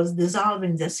school was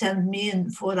dissolving, they sent me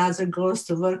and 4 other girls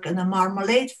to work in a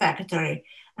marmalade factory.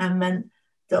 And when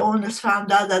the owners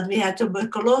found out that we had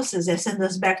tuberculosis, they sent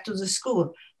us back to the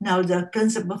school. Now the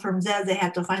principal from there, they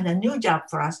had to find a new job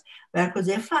for us. Where could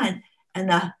they find? In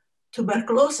a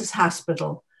tuberculosis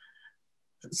hospital.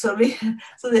 So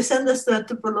they sent us to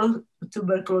a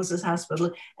tuberculosis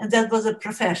hospital, and that was a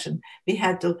profession. We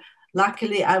had to.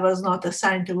 Luckily, I was not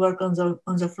assigned to work on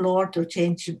the floor to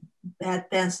change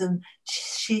bedpans and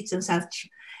sheets and such,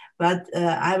 but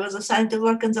I was assigned to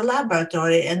work in the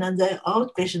laboratory and in the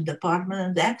outpatient department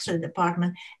and the X-ray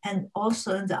department, and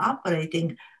also in the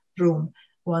operating room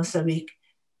once a week.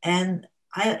 And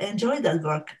I enjoyed that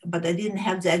work, but I didn't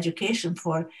have the education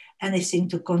for anything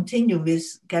to continue with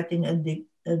getting a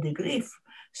degree.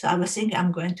 So I was thinking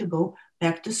I'm going to go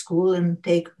back to school and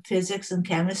take physics and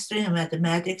chemistry and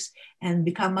mathematics and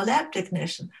become a lab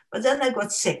technician. But then I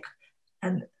got sick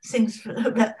and things,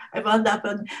 I wound up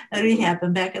in a rehab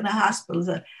and back in a hospital.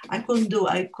 I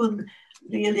couldn't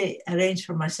really arrange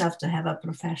for myself to have a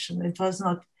profession. It was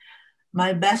not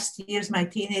my best years, my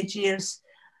teenage years.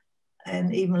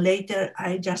 And even later,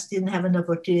 I just didn't have an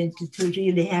opportunity to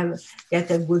really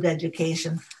get a good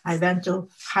education. I went to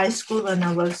high school when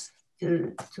I was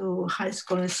to high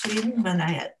school in Sweden when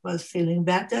I was feeling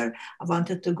better. I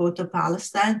wanted to go to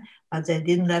Palestine, but they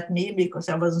didn't let me because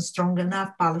I wasn't strong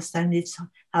enough. Palestine needs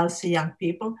healthy young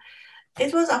people.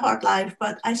 It was a hard life,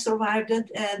 but I survived it.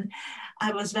 And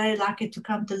I was very lucky to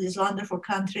come to this wonderful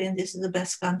country. And this is the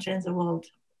best country in the world.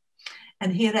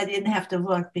 And here I didn't have to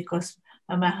work because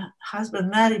when my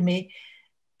husband married me,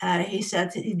 he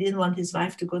said he didn't want his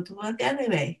wife to go to work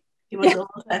anyway. He was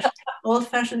an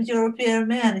old-fashioned European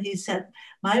man. He said,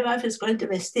 my wife is going to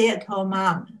be a stay-at-home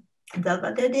mom. And that's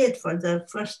what I did for the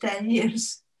first 10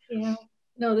 years. Yeah,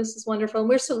 no, this is wonderful. And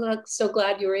we're so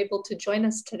glad you were able to join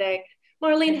us today.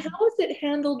 Marlene, how was it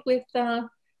handled with,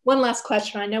 one last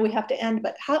question, I know we have to end,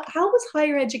 but how was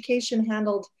higher education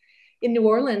handled in New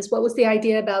Orleans? What was the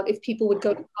idea about if people would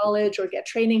go to college or get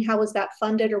training? How was that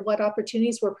funded, or what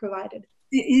opportunities were provided?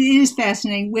 It is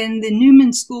fascinating. When the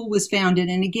Newman School was founded,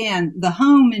 and again, the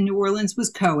home in New Orleans was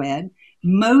co-ed.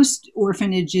 Most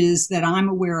orphanages that I'm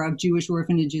aware of, Jewish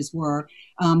orphanages, were.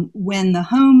 When the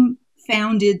home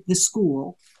founded the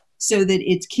school so that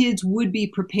its kids would be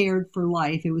prepared for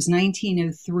life, it was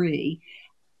 1903.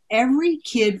 Every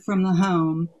kid from the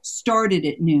home started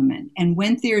at Newman and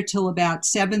went there till about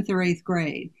 7th or 8th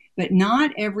grade. But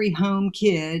not every home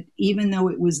kid, even though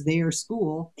it was their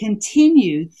school,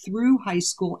 continued through high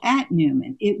school at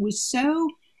Newman. It was so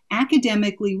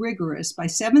academically rigorous. By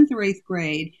 7th or 8th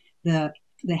grade, the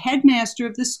headmaster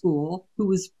of the school, who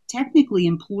was technically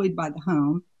employed by the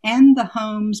home, and the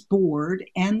home's board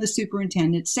and the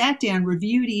superintendent sat down,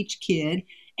 reviewed each kid,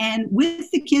 and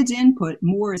with the kids' input,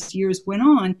 more as years went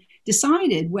on,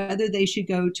 decided whether they should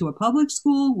go to a public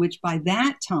school, which by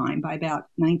that time, by about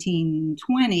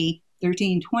 1320,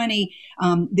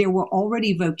 there were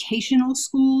already vocational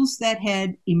schools that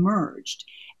had emerged.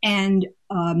 And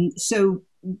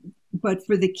but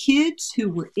for the kids who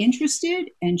were interested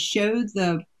and showed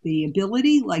the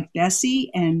ability, like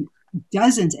Bessie and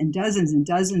dozens and dozens and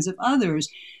dozens of others,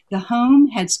 the home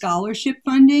had scholarship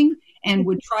funding and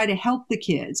would try to help the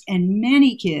kids. And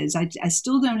many kids, I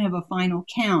still don't have a final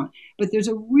count, but there's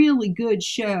a really good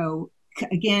show,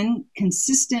 again,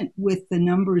 consistent with the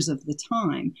numbers of the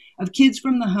time, of kids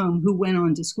from the home who went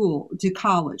on to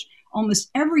college.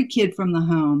 Almost every kid from the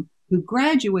home who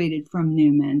graduated from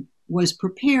Newman was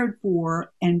prepared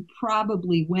for and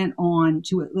probably went on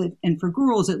to, and for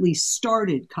girls at least,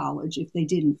 started college if they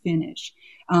didn't finish.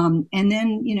 And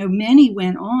then, many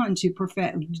went on to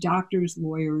doctors,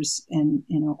 lawyers, and,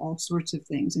 all sorts of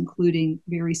things, including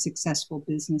very successful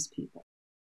business people.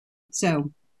 So,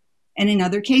 and in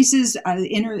other cases,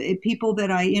 people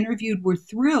that I interviewed were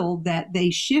thrilled that they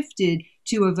shifted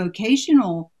to a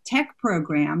vocational tech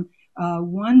program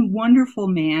one wonderful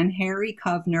man, Harry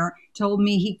Kovner, told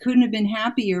me he couldn't have been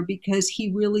happier because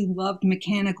he really loved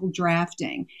mechanical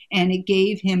drafting. And it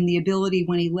gave him the ability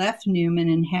when he left Newman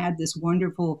and had this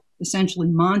wonderful, essentially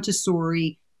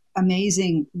Montessori,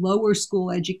 amazing lower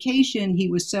school education. He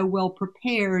was so well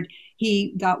prepared.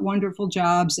 He got wonderful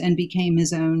jobs and became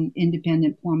his own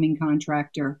independent plumbing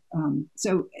contractor.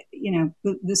 So,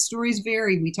 the stories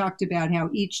vary. We talked about how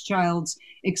each child's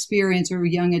experience or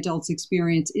young adult's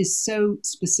experience is so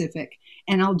specific.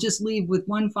 And I'll just leave with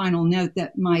one final note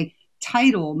that my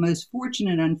title, Most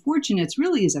Fortunate Unfortunates,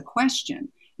 really is a question.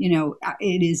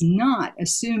 It is not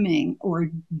assuming or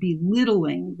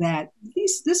belittling that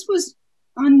this was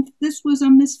a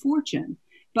misfortune.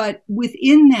 But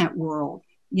within that world,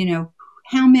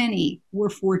 how many were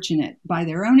fortunate by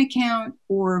their own account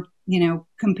or,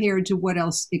 compared to what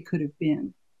else it could have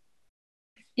been?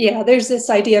 Yeah, there's this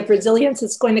idea of resilience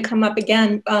that's going to come up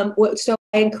again. So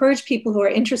I encourage people who are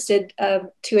interested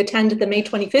to attend the May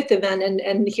 25th event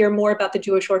and hear more about the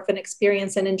Jewish Orphan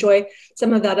Experience and enjoy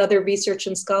some of that other research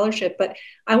and scholarship. But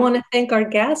I want to thank our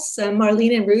guests,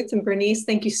 Marlene and Ruth and Bernice.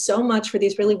 Thank you so much for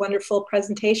these really wonderful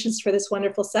presentations, for this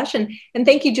wonderful session. And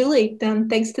thank you, Julie.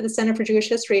 Thanks to the Center for Jewish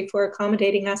History for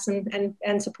accommodating us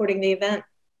and supporting the event.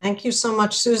 Thank you so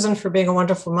much, Susan, for being a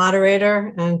wonderful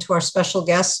moderator, and to our special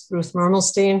guest, Ruth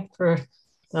Mermelstein, for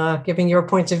giving your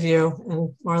point of view.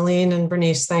 And Marlene and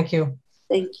Bernice, thank you.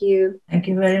 Thank you. Thank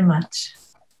you very much.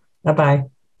 Bye-bye.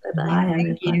 Bye-bye. Bye,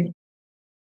 everybody.